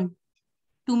learn.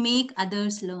 To make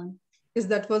others learn. Yes,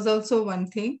 that was also one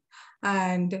thing.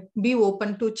 And be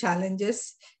open to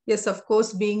challenges. Yes, of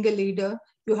course, being a leader,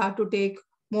 you have to take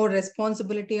more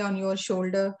responsibility on your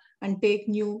shoulder and take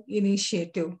new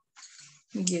initiative.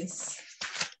 Yes.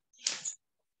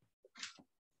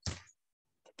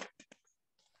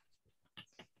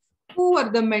 Who are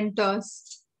the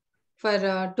mentors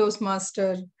for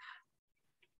Toastmaster?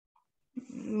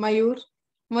 Mayur,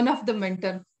 one of the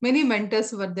mentor. Many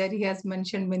mentors were there. He has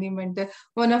mentioned many mentors.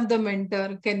 One of the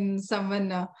mentor, can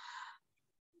someone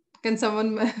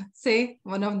say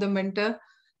one of the mentor?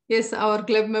 Yes, our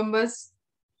club members.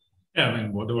 Yeah, I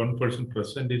mean, the one person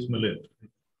present is Milind.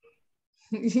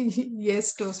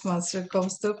 Yes, Toastmaster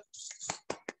Kaustubh.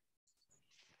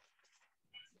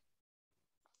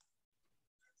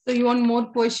 So you want more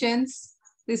questions?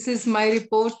 This is my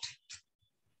report.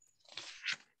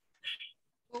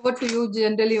 Over to you,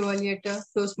 General Evaluator,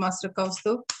 Toastmaster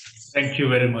Kaustubh. Thank you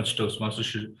very much, Toastmaster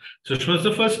Sushma. It's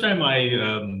the first time I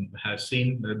have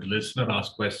seen the listener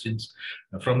ask questions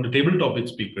from the table topic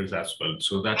speakers as well.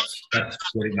 So that's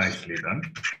very nicely done.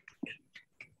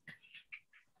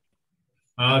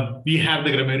 We have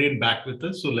the grammarian back with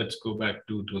us, so let's go back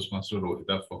to Toastmaster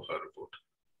Rohita for her report.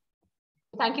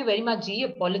 Thank you very much, G.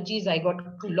 Apologies, I got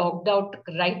logged out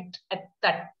right at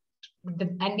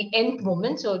the end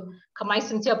moment. So my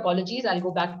sincere apologies. I'll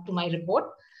go back to my report.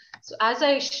 So as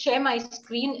I share my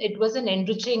screen, it was an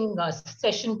enriching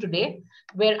session today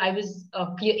where I was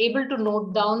able to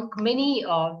note down many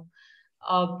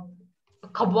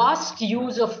vast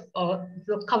use of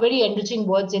very enriching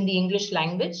words in the English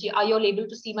language. Are you all able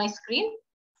to see my screen?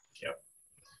 Yeah.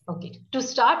 Okay. To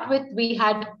start with, we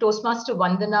had Toastmaster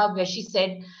Vandana, where she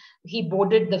said he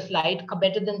boarded the flight,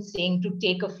 better than saying to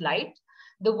take a flight.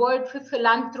 The word for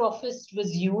philanthropist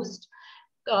was used.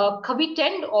 We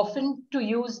tend often to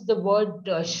use the word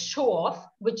show off,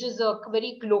 which is a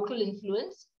very local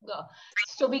influence.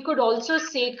 So we could also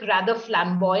say rather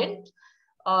flamboyant.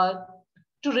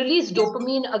 To release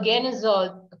dopamine, again, is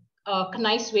a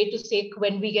nice way to say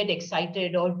when we get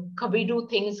excited, or we do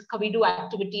things, we do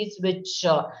activities which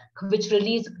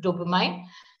release dopamine.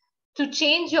 To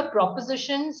change your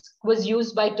propositions was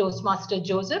used by Toastmaster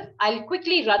Joseph. I'll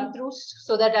quickly run through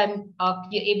so that I'm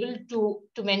able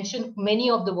to mention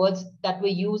many of the words that were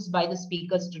used by the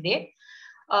speakers today.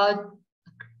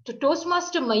 To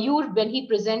Toastmaster Mayur, when he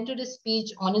presented his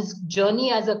speech on his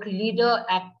journey as a leader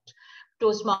at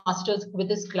Toastmasters with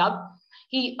his club,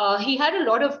 he had a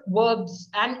lot of verbs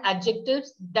and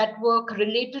adjectives that were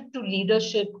related to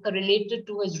leadership, related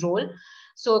to his role.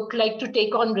 So like to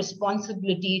take on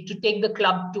responsibility, to take the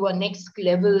club to a next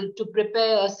level, to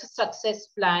prepare a success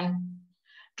plan,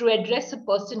 to address a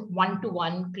person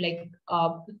one-to-one, like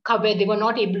where they were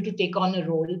not able to take on a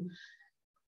role.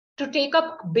 To take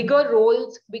up bigger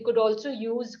roles, we could also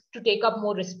use to take up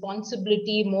more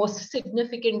responsibility, more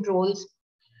significant roles.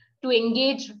 To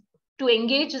engage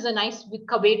is a nice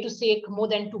way to say more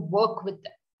than to work with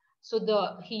them. So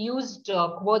he used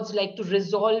words like to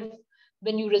resolve,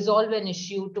 when you resolve an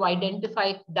issue, to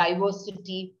identify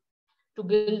diversity, to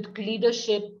build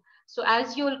leadership. So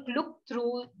as you'll look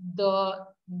through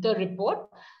the report,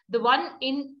 the one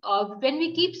in when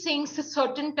we keep saying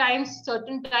certain times,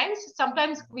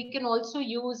 sometimes we can also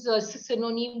use a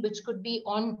synonym, which could be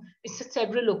on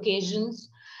several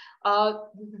occasions.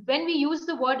 When we use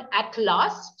the word at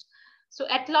last, so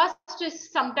at last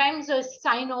is sometimes a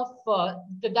sign of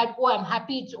that, oh, I'm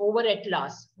happy it's over at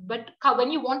last. But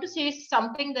when you want to say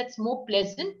something that's more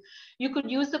pleasant, you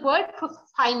could use the word for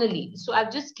finally. So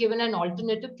I've just given an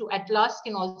alternative to at last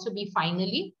can also be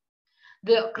finally.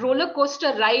 The roller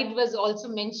coaster ride was also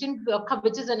mentioned,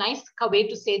 which is a nice way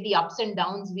to say the ups and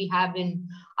downs we have in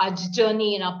our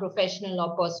journey in our professional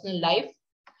or personal life.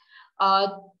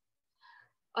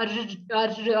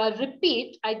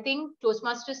 Repeat, I think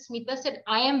Toastmaster Smita said,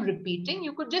 I am repeating.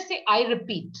 You could just say, I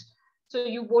repeat. So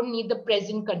you won't need the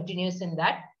present continuous in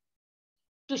that.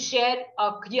 To share,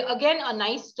 again, a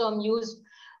nice term used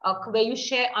where you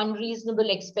share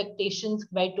unreasonable expectations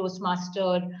by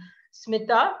Toastmaster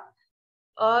Smita.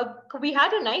 We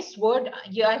had a nice word,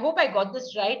 yeah, I hope I got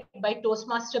this right, by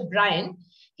Toastmaster Brian.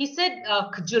 He said,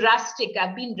 Jurassic.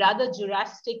 I've been rather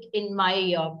Jurassic in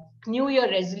my New Year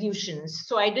resolutions.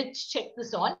 So I did check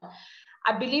this on.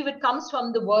 I believe it comes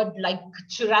from the word like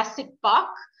Jurassic Park.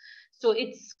 So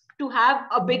it's to have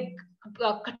a big,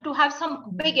 to have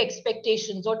some big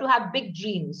expectations or to have big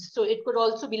dreams. So it could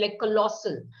also be like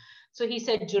colossal. So he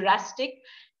said Jurassic.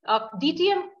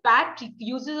 DTM Pat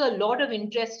uses a lot of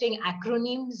interesting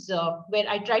acronyms where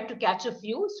I tried to catch a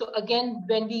few. So again,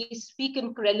 when we speak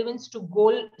in relevance to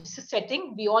goal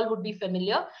setting, we all would be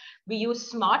familiar. We use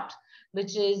SMART,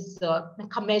 which is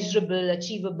measurable,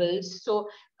 achievable. So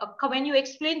when you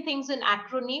explain things in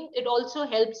acronym, it also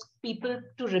helps people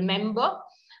to remember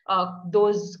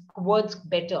those words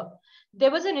better. There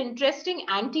was an interesting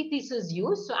antithesis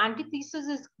used. So antithesis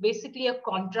is basically a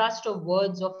contrast of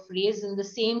words or phrase in the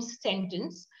same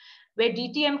sentence, where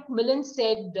DTM Millen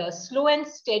said, slow and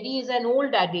steady is an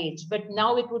old adage, but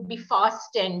now it would be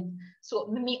fast and,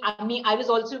 so I was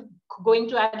also going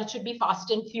to add it should be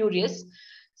fast and furious.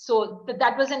 So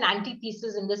that was an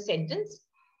antithesis in the sentence.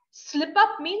 Slip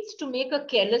up means to make a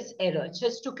careless error,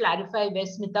 just to clarify where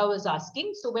Smita was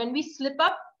asking. So when we slip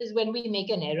up is when we make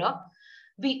an error.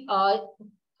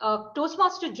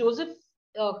 Toastmaster Joseph,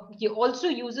 he also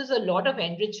uses a lot of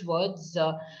enriched words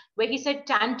where he said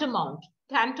tantamount.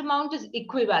 Tantamount is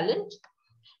equivalent.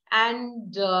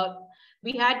 And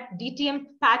we had DTM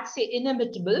Pat say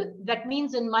inimitable. That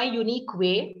means in my unique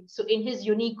way. So in his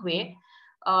unique way.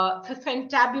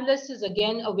 Fantabulous is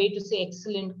again a way to say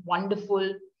excellent,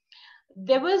 wonderful.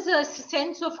 There was a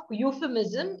sense of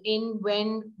euphemism in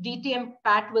when DTM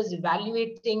Pat was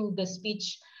evaluating the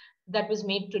speech that was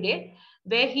made today,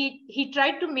 where he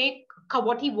tried to make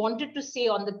what he wanted to say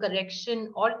on the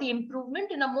correction or the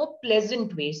improvement in a more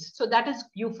pleasant way. So that is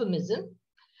euphemism.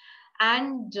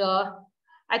 And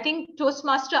I think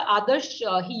Toastmaster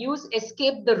Adarsh, he used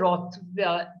escape the wrath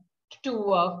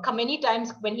to come many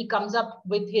times when he comes up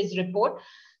with his report.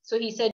 So he said,